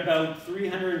 We are at about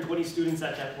 320 students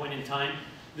at that point in time.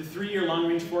 The 3-year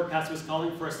long-range forecast was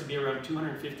calling for us to be around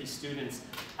 250 students.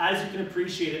 As you can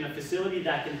appreciate, in a facility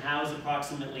that can house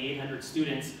approximately 800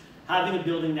 students, having a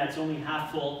building that's only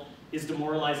half full is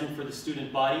demoralizing for the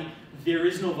student body. There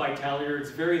is no vitality, or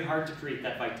it's very hard to create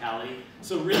that vitality.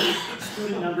 So really,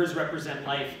 student numbers represent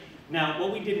life. Now,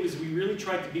 what we did was we really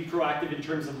tried to be proactive in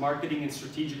terms of marketing and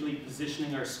strategically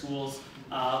positioning our schools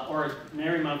or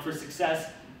Marymount for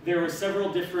success. There were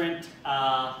several different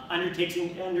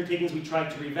undertakings we tried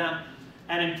to revamp,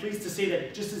 and I'm pleased to say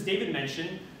that, just as David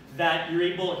mentioned, that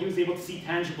he was able to see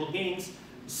tangible gains.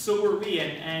 So were we,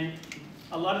 and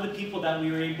a lot of the people that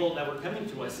were coming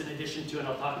to us, in addition to, and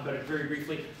I'll talk about it very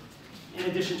briefly, in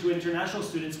addition to international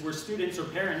students, were students or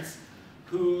parents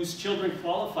whose children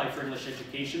qualify for English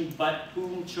education, but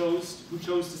who chose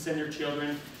to send their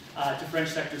children to French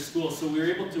sector schools. So we were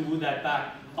able to woo that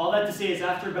back. All that to say is,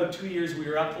 after about 2 years, we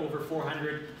were up over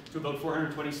 400 to about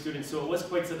 420 students, so it was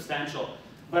quite substantial.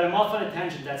 But I'm off on a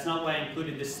tangent. That's not why I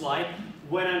included this slide.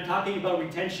 When I'm talking about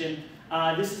retention,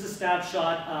 this is a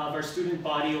snapshot of our student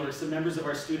body, or some members of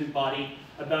our student body,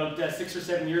 about 6 or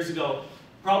 7 years ago.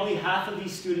 Probably half of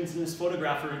these students in this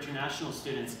photograph are international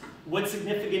students. What's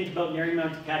significant about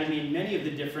Marymount Academy and many of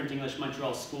the different English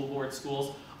Montreal School Board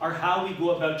schools are how we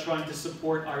go about trying to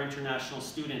support our international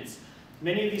students.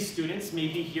 Many of these students may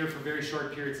be here for very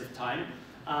short periods of time,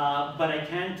 but I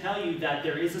can tell you that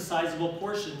there is a sizable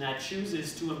portion that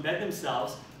chooses to embed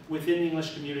themselves within the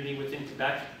English community within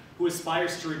Quebec, who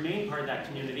aspires to remain part of that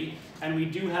community, and we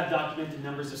do have documented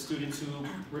numbers of students who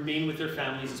remain with their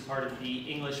families as part of the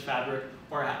English fabric,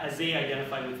 or as they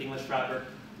identify with English fabric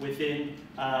within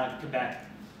Quebec.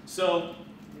 So,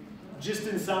 just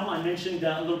in sum, I mentioned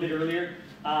a little bit earlier,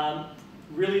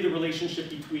 really the relationship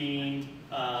between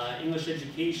English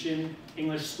education,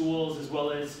 English schools, as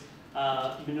well as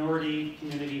minority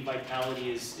community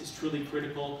vitality is truly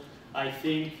critical. I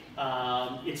think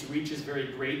its reach is very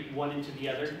great, one into the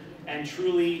other. And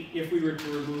truly, if we were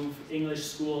to remove English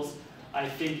schools, I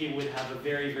think it would have a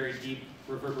very, very deep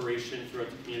reverberation throughout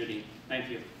the community. Thank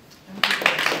you.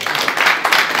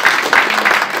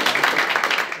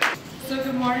 So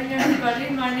good morning, everybody.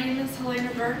 My name is Helena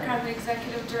Burke. I'm the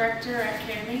Executive Director at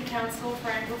CAMI, Council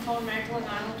for Anglophone Magdalen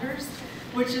Islanders,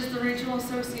 which is the regional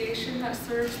association that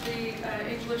serves the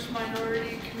English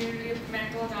minority community of the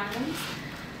Magdalen Islands.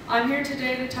 I'm here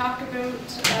today to talk about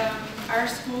our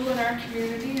school and our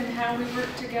community and how we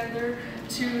work together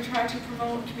to try to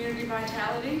promote community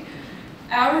vitality.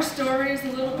 Our story is a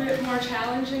little bit more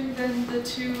challenging than the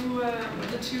two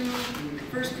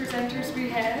first presenters we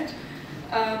had.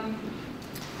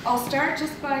 I'll start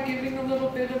just by giving a little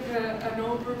bit of an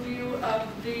overview of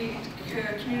the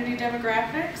community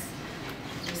demographics.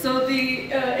 So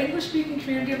the English-speaking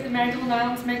community of the Magdalen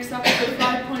Islands makes up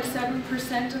about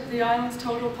 5.7% of the island's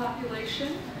total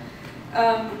population.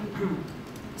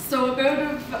 So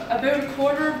about a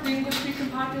quarter of the English-speaking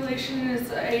population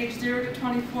is aged 0 to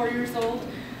 24 years old,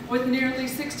 with nearly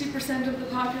 60% of the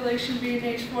population being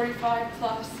age 45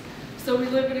 plus. So we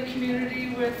live in a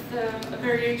community with a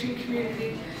very aging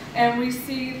community, and we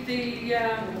see the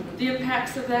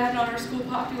impacts of that on our school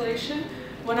population.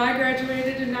 When I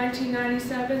graduated in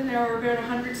 1997, there were about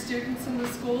 100 students in the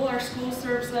school. Our school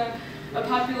serves a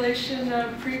population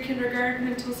of pre-kindergarten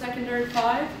until secondary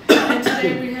 5, and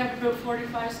today we have about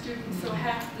 45 students, so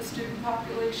half the student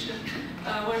population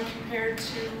when compared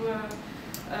to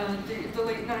the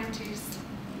late 90s.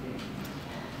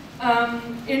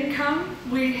 Income,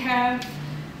 we have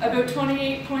about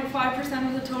 28.5%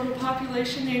 of the total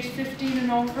population aged 15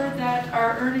 and over that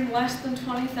are earning less than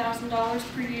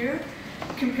 $20,000 per year,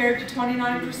 compared to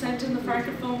 29% in the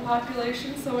francophone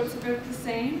population, so it's about the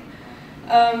same.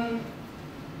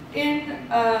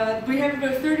 We have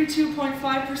about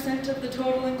 32.5% of the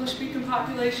total English-speaking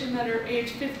population that are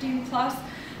age 15 plus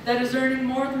that is earning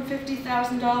more than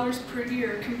 $50,000 per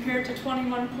year, compared to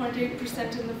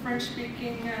 21.8% in the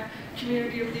French-speaking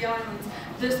community of the islands.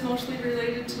 This mostly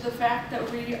related to the fact that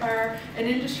we are an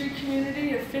industry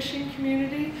community, a fishing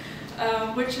community,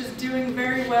 which is doing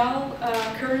very well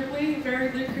currently,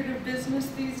 very lucrative business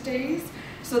these days.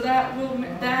 So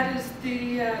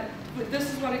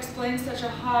this is what explains such a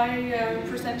high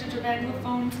percentage of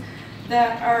Anglophones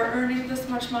that are earning this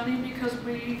much money, because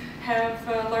we have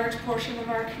a large portion of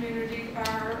our community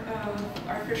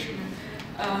are fishermen.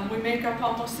 We make up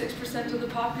almost 6% of the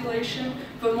population,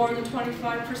 but more than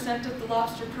 25% of the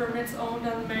lobster permits owned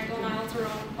on the Magdalen Islands are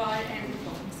owned by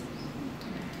Anglophones.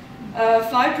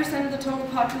 5% of the total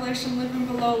population living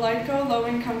below LICO, low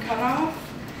income cutoff.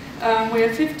 We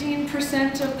have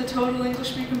 15% of the total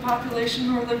English-speaking population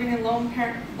who are living in lone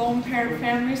parent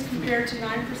families, compared to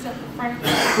 9% of the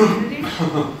Francophone community.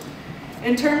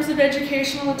 In terms of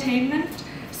educational attainment,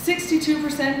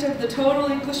 62% of the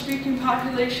total English-speaking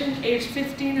population aged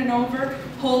 15 and over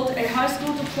hold a high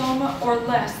school diploma or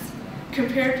less,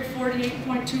 compared to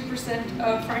 48.2%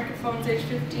 of Francophones aged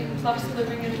 15 plus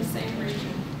living in the same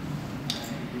region.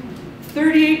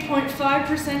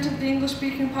 38.5% of the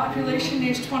English-speaking population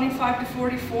aged 25 to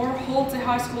 44 holds a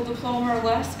high school diploma or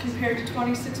less, compared to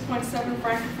 26.7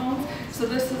 Francophones. So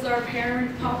this is our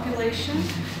parent population,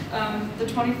 the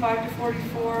 25 to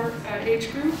 44 age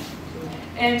group.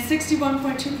 And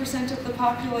 61.2% of the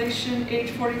population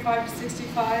aged 45 to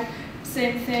 65,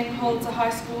 same thing, holds a high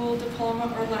school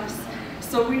diploma or less.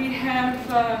 So we have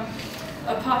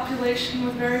a population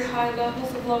with very high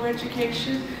levels of low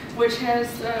education, which has,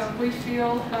 we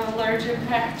feel, a large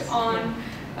impact on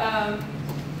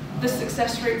the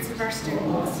success rates of our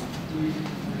students.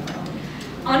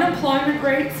 Unemployment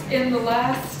rates in the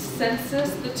last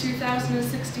census, the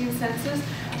 2016 census,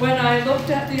 when I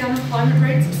looked at the unemployment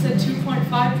rates, it said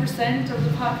 2.5% of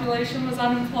the population was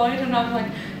unemployed, and I'm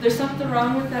like, there's something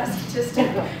wrong with that statistic,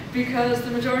 because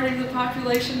the majority of the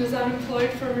population is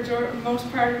unemployed for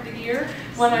most part of the year.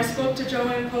 When I spoke to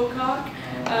Joanne Pocock,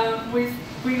 we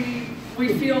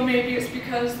feel maybe it's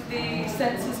because the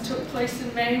census took place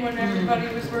in May when everybody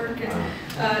was working.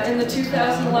 In the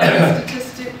 2011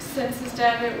 statistics census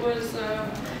data, it was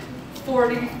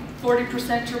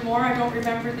 40% or more. I don't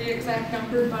remember the exact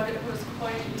number, but it was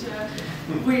quite,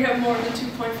 we have more than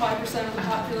 2.5% of the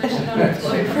population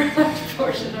unemployed for a large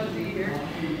portion of the year.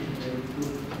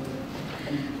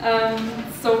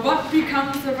 So what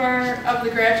becomes of the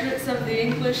graduates of the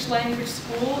English language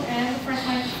school and the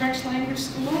French language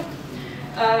school?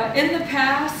 In the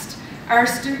past, our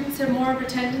students have more of a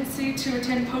tendency to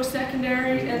attend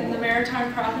post-secondary in the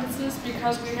maritime provinces,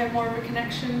 because we have more of a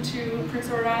connection to Prince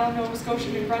Edward Island, Nova Scotia,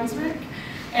 New Brunswick,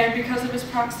 and because of its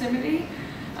proximity.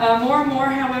 More and more,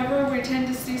 however, we tend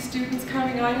to see students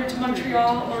coming either to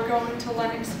Montreal or going to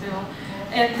Lennoxville.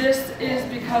 And this is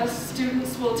because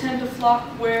students will tend to flock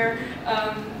where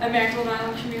a Magdalen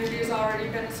Island community has already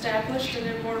been established, and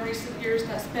in more recent years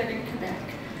that's been in Quebec.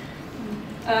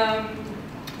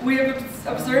 We have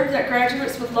observed that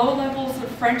graduates with low levels of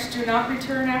French do not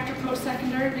return after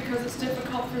post-secondary, because it's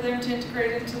difficult for them to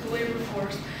integrate into the labor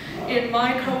force. In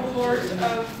my cohort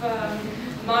of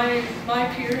my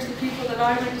peers, the people that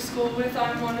I went to school with,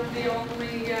 I'm one of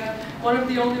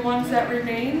the only ones that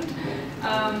remained.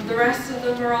 The rest of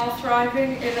them are all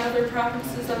thriving in other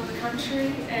provinces of the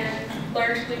country, and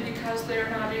largely because they're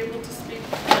not able to speak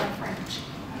French.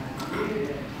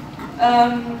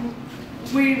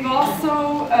 We've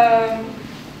also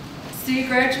see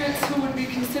graduates who would be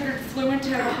considered fluent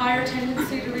have a higher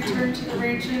tendency to return to the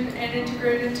region and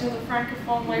integrate into the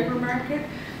Francophone labor market.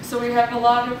 So we have a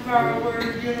lot of our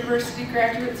university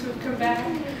graduates who have come back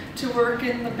to work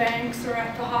in the banks or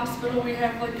at the hospital. We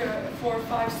have like 4,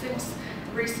 5, 6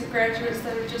 recent graduates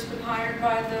that have just been hired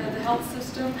by the health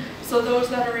system. So those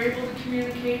that are able to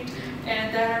communicate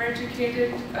and that are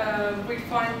educated, we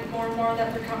find more and more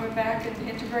that they're coming back and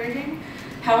integrating.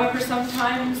 However,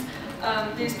 sometimes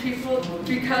these people,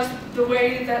 because the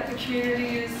way that the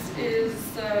community is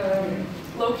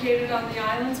located on the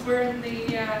islands, we're in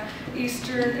the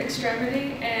eastern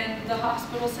extremity, and the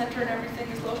hospital center and everything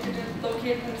is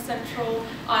located in the central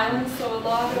islands. So a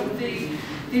lot of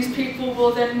these people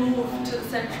will then move to the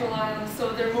central islands.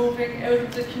 So they're moving out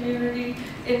of the community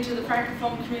into the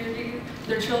Francophone community.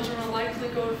 Their children will likely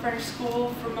go to French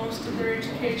school for most of their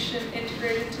education,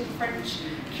 integrated into the French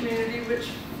community,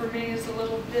 which for me is a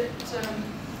little bit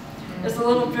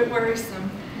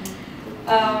worrisome.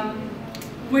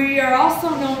 We are also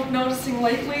noticing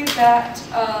lately that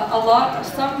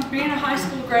being a high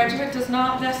school graduate does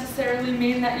not necessarily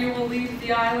mean that you will leave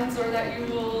the islands or that you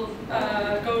will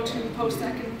go to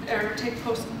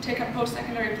take up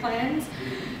post-secondary plans.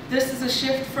 This is a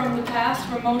shift from the past,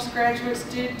 where most graduates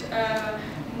did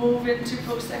move into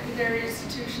post-secondary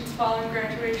institutions following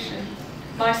graduation.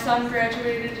 My son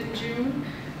graduated in June.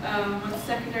 with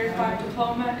secondary 5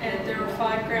 diploma, and there were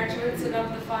 5 graduates, and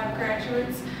of the 5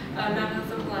 graduates, none of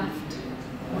them left.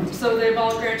 So they've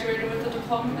all graduated with a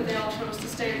diploma, but they all chose to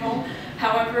stay at home.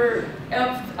 However,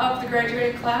 of the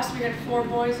graduating class, we had 4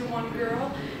 boys and 1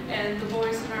 girl, and the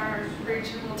boys in our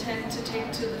region will tend to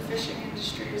take to the fishing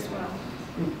industry as well.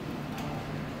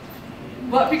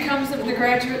 What becomes of the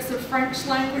graduates of French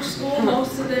language school?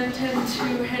 Most of them tend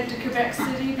to head to Quebec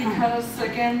City because,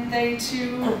 again, they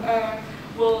too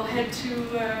will head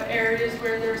to areas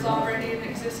where there's already an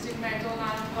existing Magdalen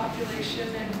Island population,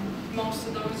 and most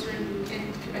of those are in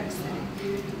Quebec City.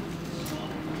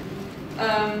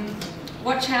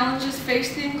 What challenges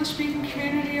face the English-speaking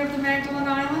community of the Magdalen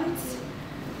Islands?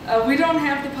 We don't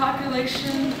have the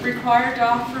population required to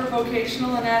offer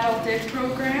vocational and adult ed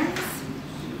programs.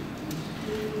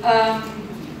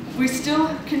 We still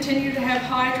continue to have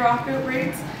high dropout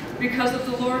rates because of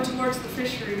the lure towards the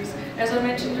fisheries. As I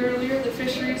mentioned earlier, the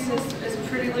fisheries is a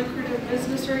pretty lucrative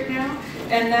business right now,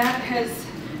 and that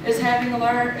is having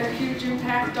a huge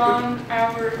impact on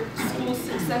our school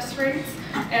success rates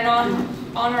and on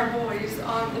our boys,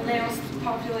 on the male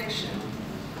population.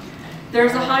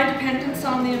 There's a high dependence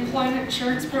on the employment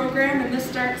insurance program, and this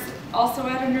starts also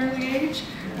at an early age,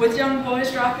 with young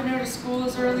boys dropping out of school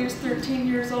as early as 13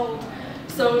 years old.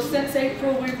 So since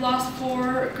April, we've lost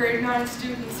 4 grade 9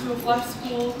 students who have left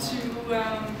school to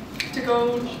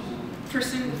go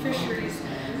pursue the fisheries,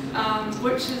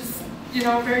 which is, you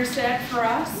know, very sad for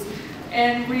us.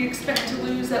 And we expect to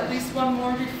lose at least 1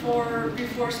 more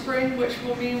before spring, which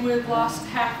will mean we've lost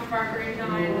half of our grade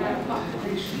 9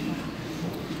 population.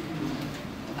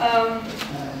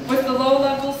 With the low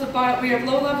levels of we have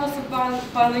low levels of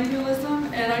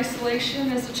bilingualism, and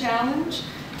isolation is a challenge.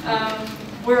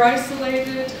 We're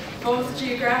isolated both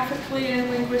geographically and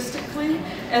linguistically,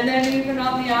 and then even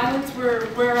on the islands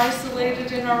we're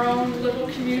isolated in our own little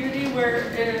community, where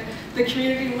the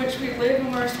community in which we live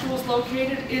and where our school is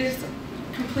located is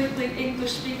completely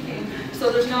English speaking.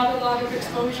 So there's not a lot of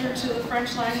exposure to the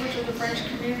French language or the French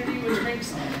community, which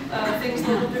makes things a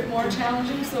little bit more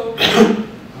challenging. So,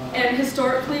 and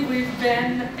historically we've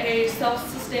been a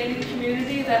self-sustaining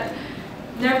community that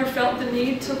never felt the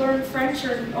need to learn French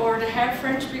or to have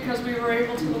French because we were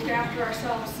able to look after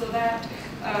ourselves. So that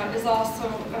is also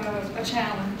a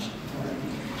challenge.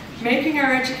 Making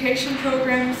our education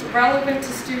programs relevant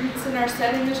to students in our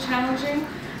setting is challenging.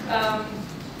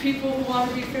 People who want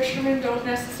to be fishermen don't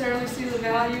necessarily see the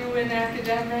value in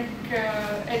academic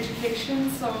education,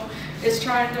 so it's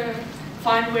trying to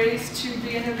find ways to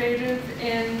be innovative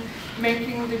in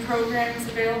making the programs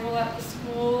available at the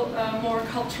school more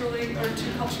culturally, or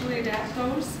to culturally adapt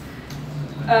those.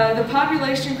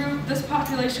 This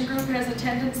population group has a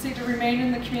tendency to remain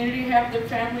in the community, have their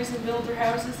families and build their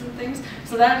houses and things,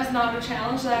 so that is not a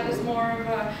challenge, that is more of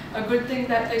a good thing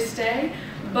that they stay.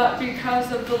 But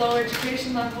because of the low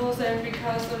education levels and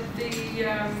because of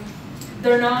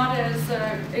they're not as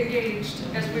engaged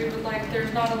as we would like,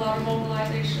 there's not a lot of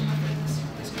mobilization within this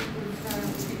group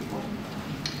of people.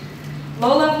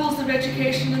 Low levels of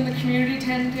education in the community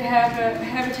tend to have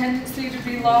a tendency to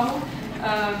be low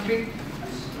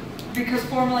because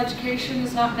formal education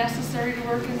is not necessary to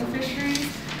work in the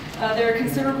fisheries. There are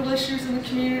considerable issues in the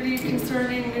community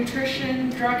concerning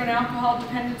nutrition, drug and alcohol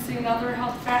dependency, and other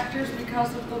health factors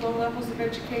because of the low levels of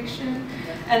education.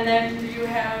 And then you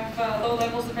have low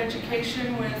levels of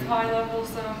education with high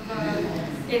levels of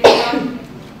income.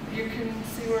 You can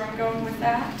see where I'm going with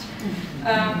that.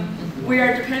 We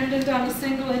are dependent on a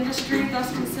single industry, thus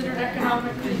considered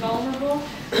economically vulnerable.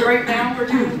 Right now we're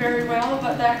doing very well,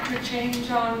 but that could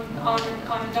change on a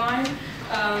dime.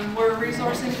 We're a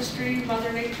resource industry.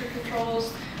 Mother Nature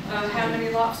controls how many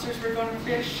lobsters we're going to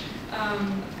fish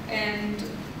and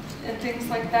things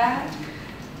like that.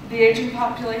 The aging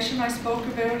population I spoke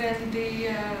about, and the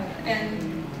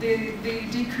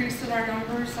decrease in our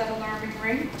numbers at alarming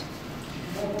rate.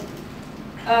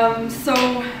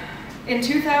 So in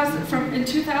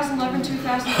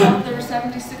 2011-2012 there were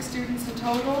 76 students in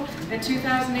total. In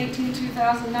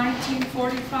 2018-2019,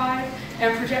 45,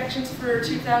 and projections for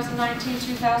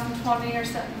 2019-2020 are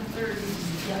set in the 30s.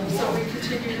 So we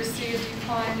continue to see a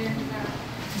decline in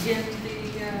the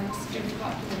student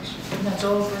population. And that's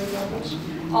all grade levels?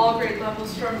 All grade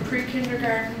levels, from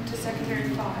pre-kindergarten to secondary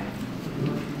 5.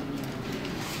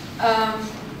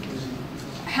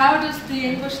 How does the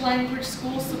English language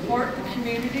school support the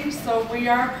community? So we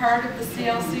are part of the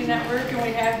CLC network, and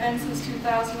we have been since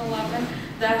 2011.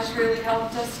 That has really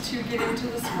helped us to get into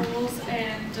the schools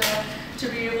and to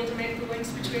be able to make the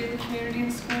links between the community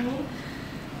and school.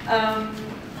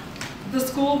 The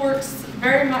school works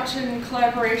very much in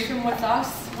collaboration with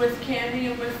us, with CAMI,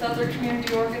 and with other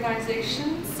community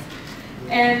organizations.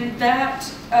 And that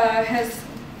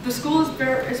the school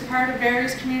is part of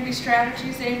various community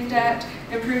strategies aimed at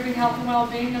improving health and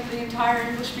well-being of the entire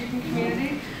English-speaking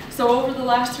community. So over the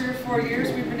last 3 or 4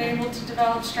 years, we've been able to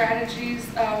develop strategies,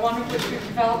 one of which we've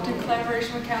developed in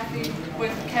collaboration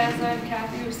with Kaza and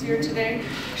Kathy, who's here today.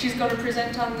 She's going to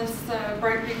present on this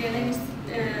Bright Beginnings,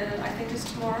 I think it's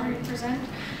tomorrow you present.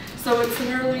 So it's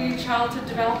an early childhood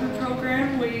development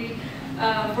program. We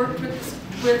worked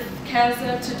with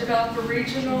Kaza to develop a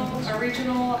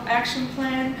regional action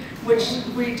plan, which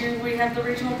we do. We have the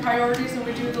regional priorities and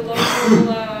we do the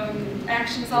local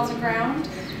actions on the ground.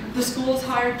 The school's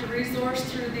hired the resource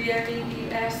through the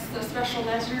MES, the special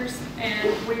measures, and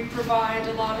we provide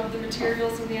a lot of the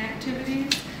materials and the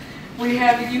activities. We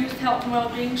have a youth health and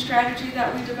well-being strategy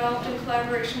that we developed in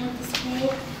collaboration with the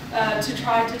school to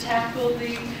try to tackle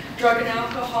the drug and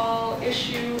alcohol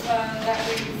issue that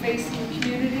we face in the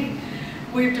community.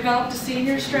 We've developed a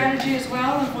senior strategy as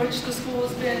well, of which the school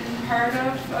has been part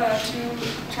of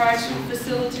to try to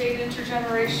facilitate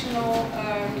intergenerational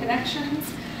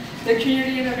connections. The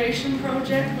Community Innovation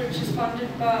Project, which is funded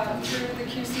through the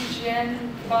QCGN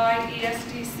by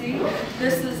ESDC.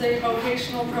 This is a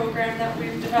vocational program that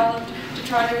we've developed to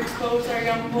try to expose our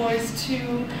young boys to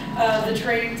the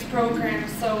trades program.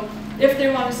 So if they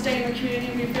want to stay in the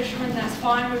community and be fishermen, that's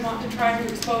fine. We want to try to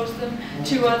expose them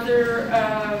to other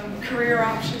career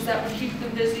options that would keep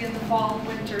them busy in the fall and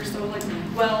winter, so like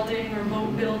welding or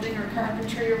boat building or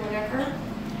carpentry or whatever.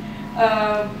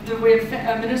 We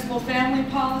have a municipal family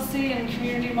policy and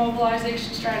community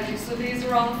mobilization strategy. So these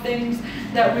are all things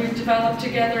that we've developed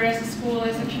together as a school,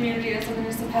 as a community, as a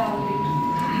municipality.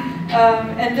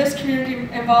 And this community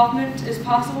involvement is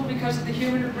possible because of the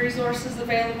human resources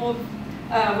available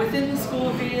within the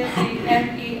school via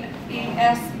the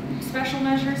MES special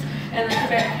measures and the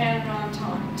Quebec Canada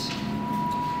Entente.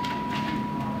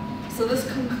 So this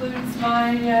concludes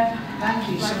my,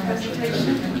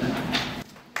 presentation.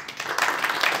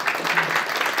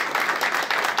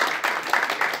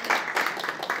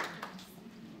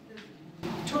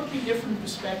 Different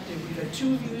perspective. We've had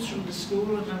 2 views from the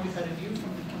school, and then we've had a view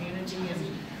from the community, and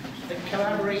the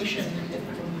collaboration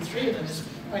from the 3 of them is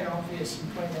quite obvious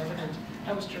and quite evident.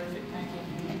 That was terrific. Thank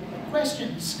you.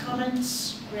 Questions,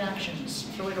 comments, reactions?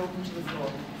 Throw it open to the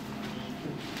floor.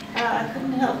 I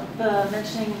couldn't help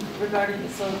mentioning regarding,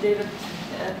 so David,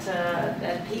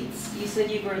 at Pete's, you said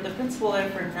you were the principal there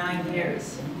for 9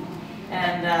 years,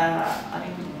 and I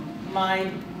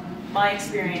mean, my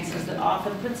experience is that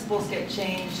often principals get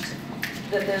changed,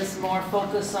 that there's more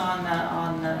focus on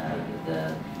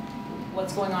the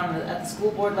what's going on at the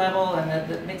school board level, and that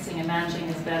the mixing and matching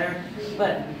is better.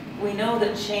 But we know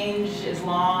that change is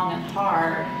long and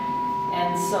hard,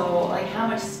 and so like how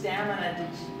much stamina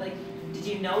did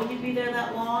you know you'd be there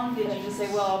that long? Did you just say,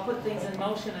 well, I'll put things in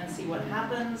motion and see what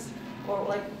happens, or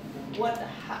like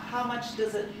how much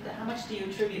do you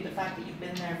attribute the fact that you've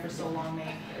been there for so long make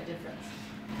a difference?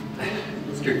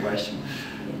 That's a good question.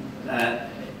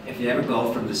 If you ever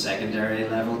go from the secondary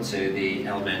level to the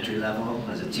elementary level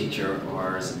as a teacher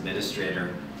or as an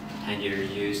administrator, and you're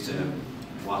used to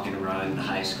walking around the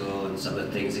high school and some of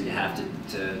the things that you have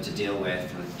to deal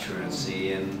with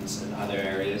truancy and other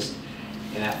areas,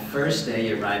 and that first day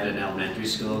you arrive at an elementary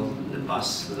school, the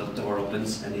little door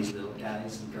opens, and these little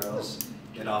guys and girls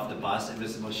get off the bus. It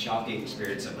was the most shocking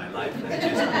experience of my life.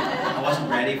 I wasn't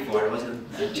ready for it. I wasn't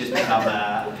just become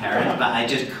a parent, but I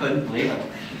just couldn't believe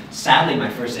it. Sadly, my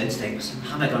first instinct was,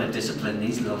 how am I going to discipline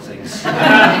these little things?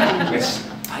 Which,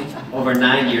 over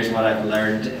 9 years, what I've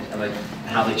learned about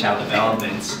healthy child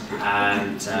development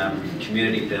and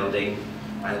community building,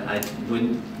 I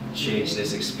wouldn't change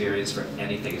this experience for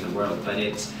anything in the world. But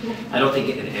I don't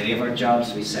think in any of our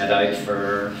jobs we set out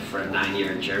for a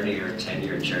 9-year journey or a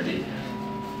 10-year journey.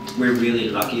 We're really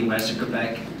lucky in Western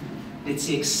Quebec. It's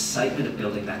the excitement of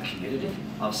building that community,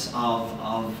 of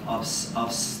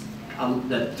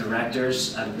the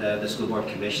directors and the school board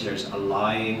commissioners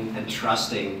allowing and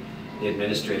trusting the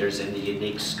administrators in the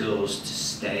unique schools to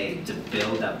stay, to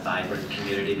build that vibrant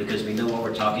community, because we know what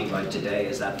we're talking about today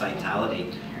is that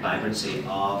vitality, vibrancy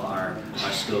of our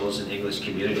schools and English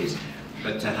communities.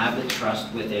 But to have the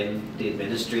trust within the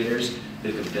administrators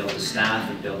who can build the staff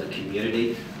and build a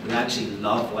community who actually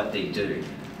love what they do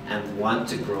and want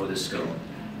to grow the school.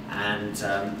 And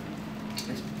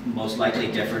it's most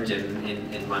likely different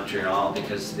in Montreal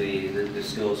because the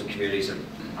schools and communities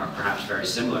are perhaps very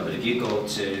similar. But if you go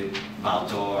to Val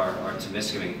d'Or or to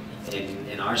Miscavige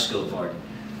in our school board,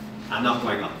 I'm not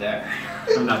going up there.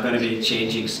 I'm not going to be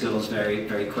changing schools very,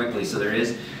 very quickly. So there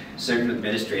is, certain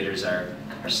administrators are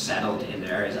settled in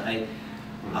their areas. I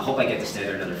hope I get to stay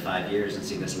there another 5 years and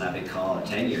see this Levy Call, or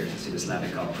 10 years and see this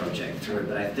Levy Call project through.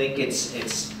 But I think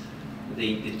it's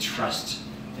the trust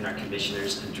in our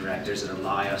commissioners and directors that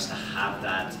allow us to have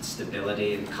that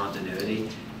stability and continuity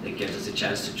that gives us a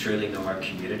chance to truly know our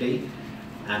community.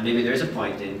 And maybe there's a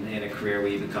point in a career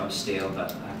where you become stale,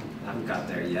 but I haven't got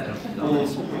there yet. I don't know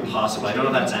if it's possible. I don't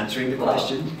know if that's answering the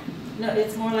question. No,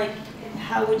 it's more like,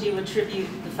 how would you attribute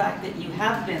the fact that you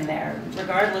have been there,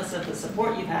 regardless of the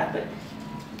support you've had, but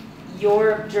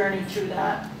your journey through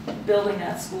that, building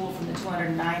that school from the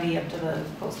 290 up to the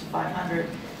close to 500,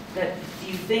 that do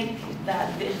you think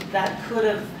that that could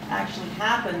have actually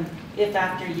happened if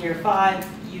after year 5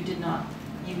 you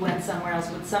went somewhere else?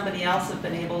 Would somebody else have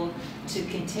been able to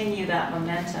continue that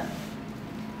momentum?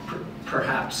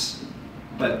 Perhaps,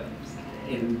 but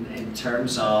in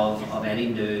terms of any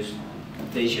new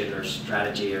vision or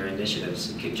strategy or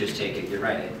initiatives, it could just take it, you're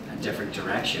right, a different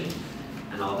direction,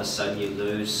 and all of a sudden you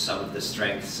lose some of the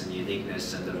strengths and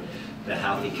uniqueness and the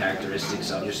healthy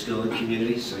characteristics of your school and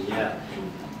community. So yeah,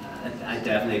 I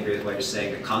definitely agree with what you're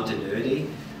saying. The continuity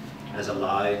has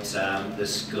allowed the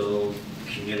school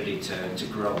community to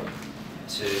grow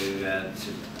to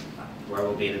where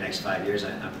we'll be in the next 5 years.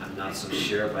 I'm not so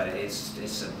sure, but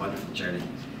it's a wonderful journey.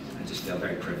 I just feel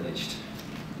very privileged.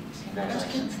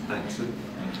 Congratulations. Thanks.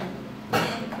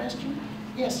 Another question?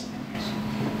 Yes.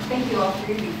 Thank you all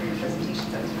three of you for your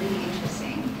presentations. That was really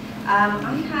interesting. I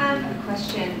have a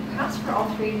question, perhaps for all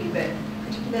three of you, but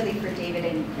particularly for David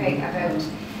and Craig, about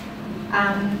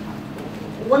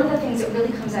one of the things that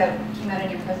really came out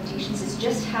in your presentations is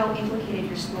just how implicated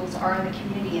your schools are in the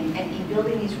community and in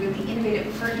building these really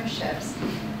innovative partnerships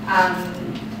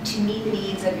to meet the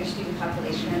needs of your student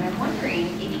population. And I'm wondering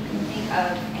if you can think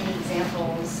of any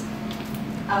examples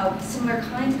of similar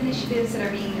kinds of initiatives that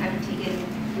are being undertaken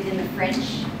within the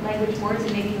French language boards,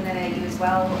 and maybe within you as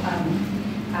well in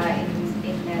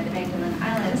the Magdalen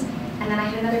Islands. And then I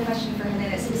had another question for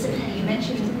Helena. Specifically, you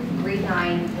mentioned grade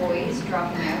 9 boys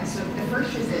dropping out. So the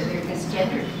first is that there's this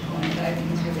gender component that I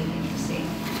think is really interesting.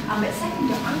 But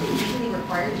second, aren't they legally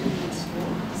required to be in school?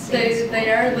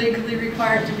 They are legally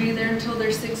required to be there until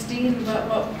they're 16,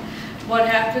 but what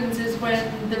happens is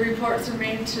when the reports are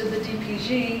made to the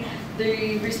DPG,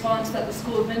 the response that the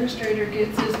school administrator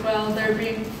gets is, well, they're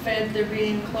being fed, they're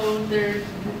being clothed,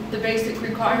 the basic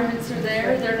requirements are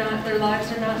there, their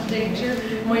lives are not in danger.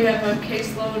 We have a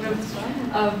caseload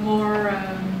of more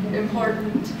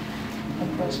important,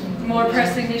 more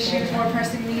pressing issues, more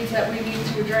pressing needs that we need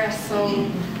to address. So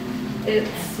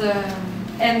it's,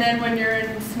 and then when you're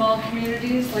in small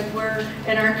communities, like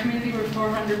in our community we're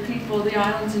 400 people, the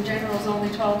islands in general is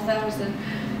only 12,000.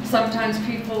 Sometimes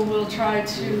people will try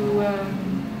to,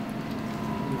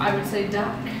 I would say,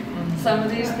 duck some of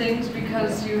these things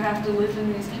because you have to live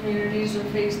in these communities and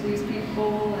face these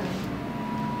people.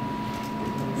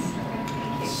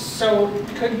 So,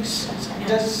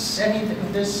 does any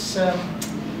of this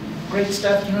great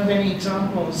stuff, do you know of any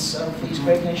examples of these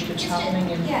great initiatives happening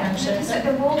in Yeah, French? so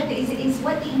the role is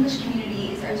what the English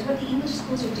community is, or is what the English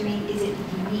schools are doing, is it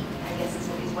unique, I guess is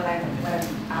what I'm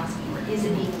asking, or is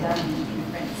it being done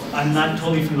in French? I'm not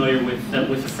totally familiar with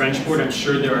the French board. I'm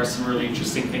sure there are some really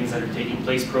interesting things that are taking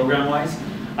place program-wise.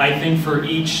 I think for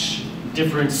each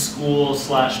different school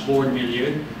 / board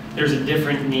milieu, there's a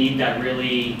different need that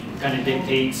really kind of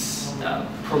dictates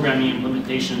programming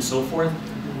implementation and so forth.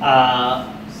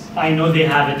 I know they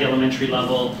have at the elementary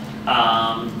level,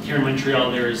 here in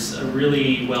Montreal, there's a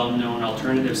really well-known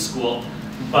alternative school,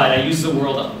 but I use the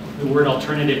word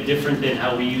alternative different than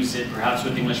how we use it perhaps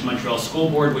with English Montreal School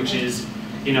Board, which is,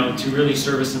 you know, to really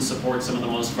service and support some of the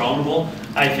most vulnerable.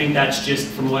 I think that's just,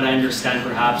 from what I understand,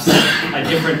 perhaps a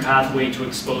different pathway to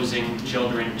exposing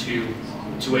children to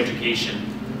education.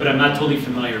 But I'm not totally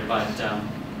familiar, but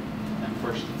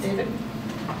unfortunately. David?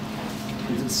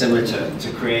 Similar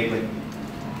to Craig, we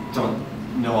don't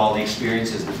know all the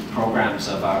experiences, the programs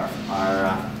of our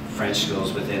French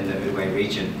schools within the Outaouais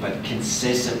region, but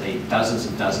consistently dozens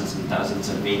and dozens and dozens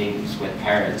of meetings with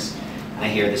parents. I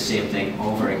hear the same thing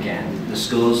over again. The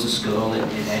school's the school, it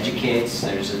educates,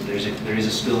 there is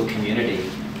a school community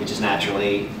which is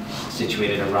naturally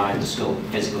situated around the school,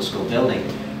 physical school building,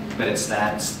 but it's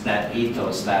that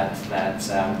ethos,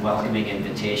 that welcoming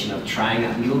invitation of trying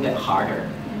a little bit harder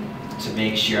to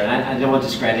make sure, and I don't want to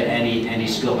discredit any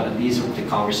school, but these are the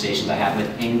conversations I have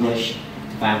with English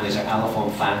families or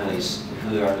Allophone families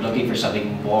who are looking for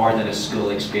something more than a school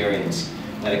experience,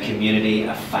 but a community,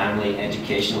 a family,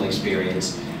 educational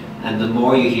experience. And the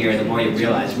more you hear, the more you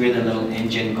realize we're the little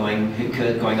engine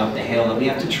going up the hill, and we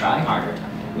have to try harder.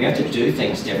 We have to do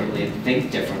things differently and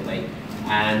think differently.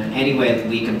 And any way that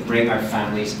we can bring our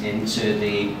families into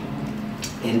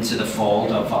the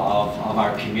fold of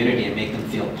our community and make them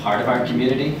feel part of our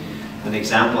community. An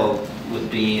example would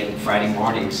be in Friday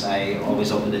mornings, I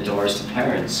always open the doors to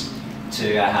parents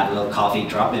to have a little coffee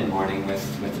drop-in morning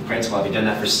with the principal. I've been doing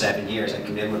that for 7 years. I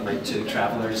come in with my 2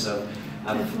 travelers, so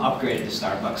I've upgraded to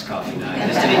Starbucks coffee now,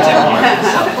 just to be Tim Hortons.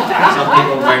 So some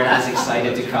people weren't as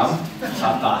excited to come. So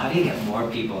I thought, how do you get more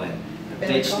people in? I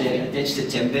ditched the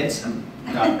Timbits and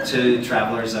got 2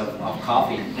 travelers of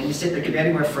coffee. And you sit there, could be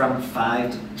anywhere from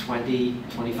 5 to 20,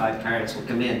 25 parents will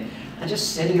come in. And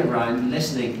just sitting around,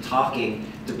 listening, talking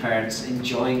to parents,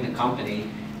 enjoying the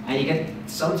company. And you get,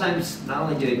 sometimes, not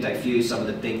only do you diffuse some of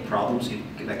the big problems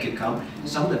that could come,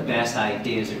 some of the best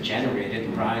ideas are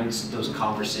generated around those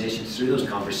conversations, through those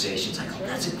conversations. Like, oh,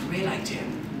 that's a great idea.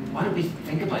 Why don't we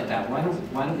think about that? Why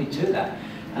don't we do that?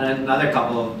 And another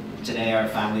couple of, today our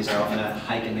families are off on a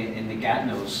hike in the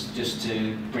Gatineaus just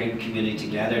to bring community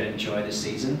together to enjoy the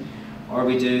season. Or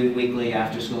we do weekly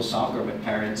after-school soccer with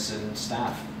parents and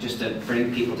staff, just to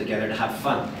bring people together to have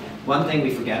fun. One thing we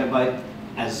forget about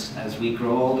as we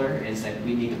grow older is that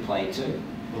we need to play too.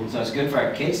 So it's good for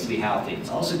our kids to be healthy. It's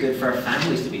also good for our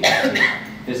families to be healthy,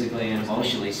 physically and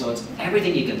emotionally. So it's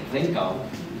everything you can think of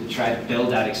to try to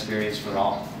build that experience for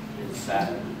all. It's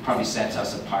probably sets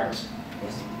us apart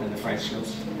in the French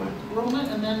schools. Rona,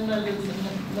 and then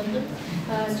Linda.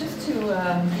 Just to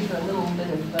give a little bit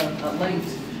of light,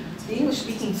 the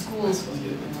English-speaking schools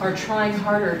are trying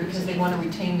harder because they want to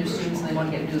retain their students and they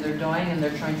want to get into their dying and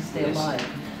they're trying to stay alive.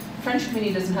 The French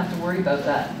community doesn't have to worry about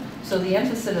that. So the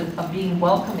emphasis of being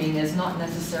welcoming is not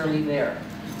necessarily there.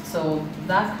 So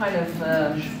that kind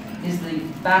of is the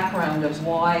background of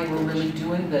why we're really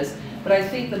doing this. But I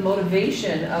think the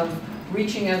motivation of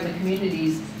reaching out in the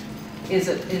communities is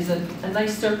a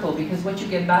nice circle, because what you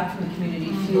get back from the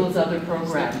community fuels other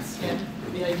programs. Yeah,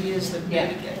 the ideas that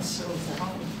David gets. So,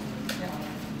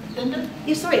 Linda?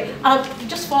 Yeah, sorry.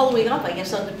 Just following up, I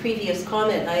guess, on the previous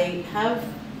comment, I have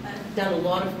done a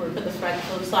lot of work on the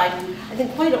Francophone side. I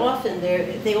think quite often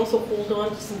they also hold on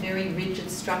to some very rigid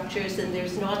structures, and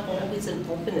there's not always an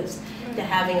openness to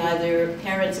having either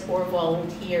parents or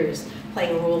volunteers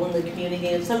playing a role in the community.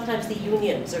 And sometimes the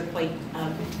unions are quite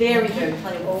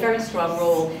playing a very strong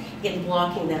role in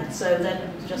blocking that. So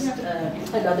that's just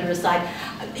another aside.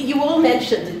 You all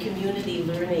mentioned the community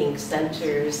learning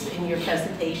centers in your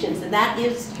presentations, and that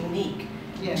is unique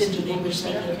to the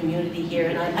English-speaking community here.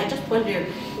 And I just wonder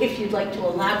if you'd like to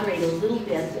elaborate a little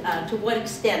bit to what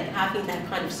extent having that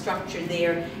kind of structure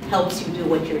there helps you do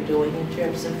what you're doing in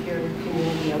terms of your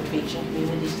community outreach and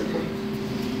community support.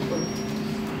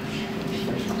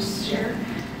 Sure.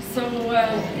 So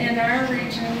in our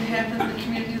region, having the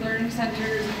community learning center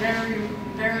is very,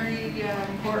 very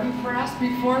important for us.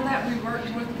 Before that, we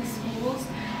worked with the schools,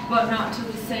 but not to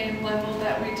the same level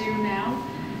that we do now.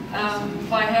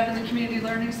 By having the community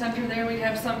learning center there, we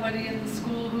have somebody in the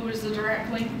school who is the direct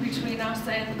link between us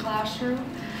and the classroom.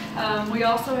 We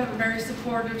also have a very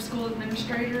supportive school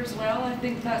administrator as well. I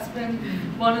think that's been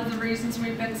one of the reasons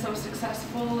we've been so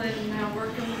successful in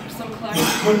working so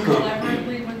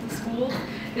collaboratively with the school,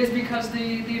 is because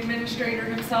the administrator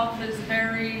himself is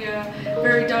very,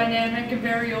 very dynamic and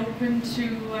very open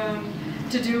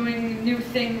to doing new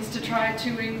things to try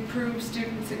to improve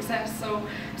student success. So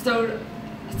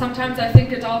sometimes I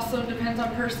think it also depends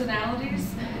on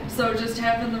personalities. So just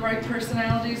having the right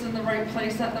personalities in the right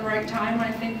place at the right time,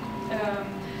 I think,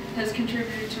 has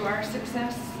contributed to our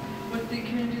success with the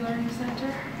Community Learning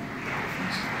Center.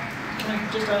 Can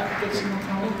I just get some more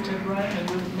comment to Brian, and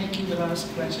we'll make you the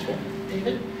last question.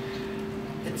 David?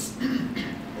 It's,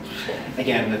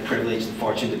 again, the privilege and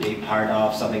fortune to be part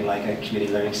of something like a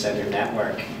Community Learning Center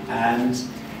network. And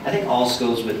I think all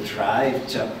schools would thrive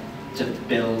to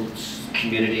build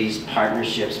communities,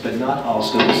 partnerships, but not all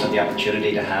schools have the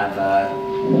opportunity to have a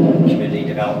community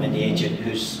development agent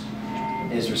who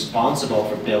is responsible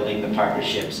for building the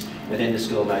partnerships within the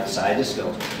school and outside the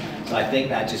school. So I think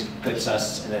that just puts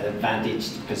us in an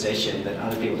advantaged position that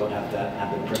other people don't have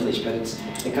the privilege, but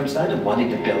it comes down to wanting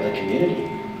to build a community.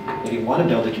 If you want to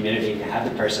build a community, you have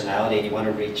the personality, and you want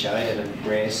to reach out and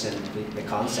embrace the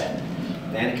concept,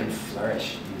 then it can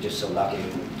flourish. You're just so lucky.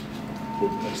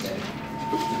 Thanks, David.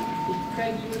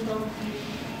 Craig, you would go?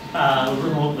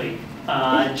 Remotely.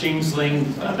 James Ling,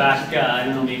 back, I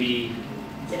don't know, maybe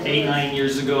 8-9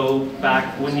 years ago,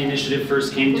 back when the initiative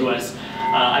first came to us,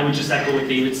 I would just echo what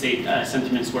David's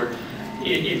sentiments were.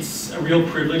 It's a real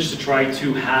privilege to try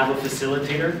to have a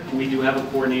facilitator. We do have a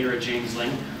coordinator at James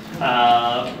Ling.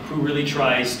 who really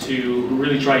tried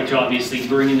to obviously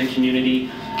bring in the community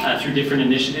through different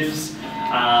initiatives.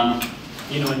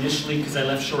 Initially, because I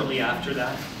left shortly after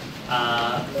that,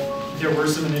 there were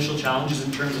some initial challenges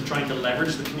in terms of trying to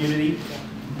leverage the community,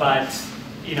 but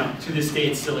to this day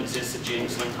it still exists at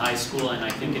James Lynn High School, and I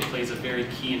think it plays a very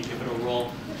key and pivotal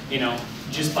role,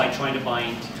 just by trying to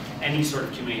bind any sort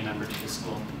of community member to the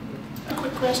school.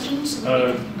 Quick questions?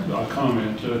 A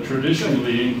comment.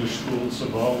 Traditionally, English schools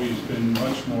have always been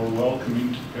much more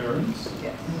welcoming to parents.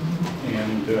 Yes.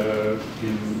 And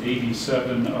in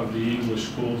 87 of the English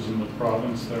schools in the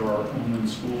province, there are home and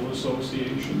school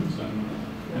associations,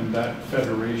 and that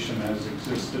federation has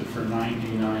existed for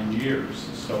 99 years.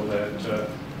 So that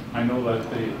I know that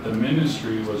the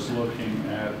ministry was looking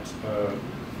at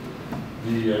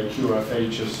the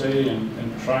QFHSA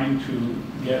and trying to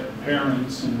get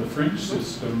parents in the French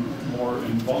system more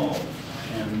involved,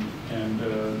 and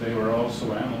they were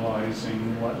also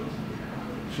analyzing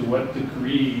to what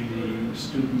degree the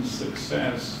student's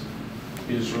success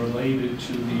is related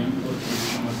to the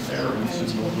implication of parents in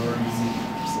the learning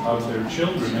of their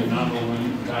children, and not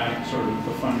only that, sort of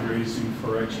the fundraising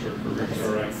for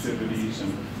extracurricular activities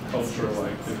and cultural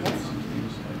activities and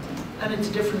things like that. And it's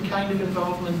a different kind of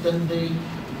involvement than the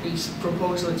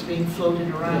proposal that's being floated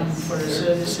around for a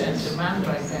service centre manned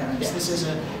by parents. This is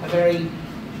a very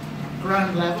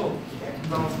ground level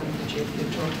involvement that you're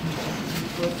talking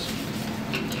about.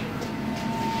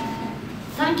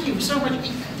 Thank you so much.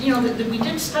 We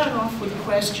did start off with a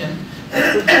question,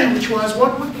 which was,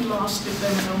 what would be lost if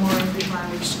there were no more English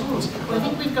language schools? Well, I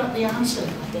think we've got the answer.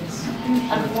 Yes.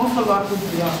 An awful lot would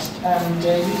be lost, and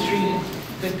you three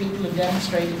good people have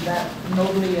demonstrated that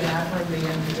nobly and admirably,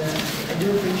 and I do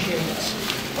appreciate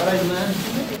what I've learned.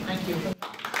 Thank you.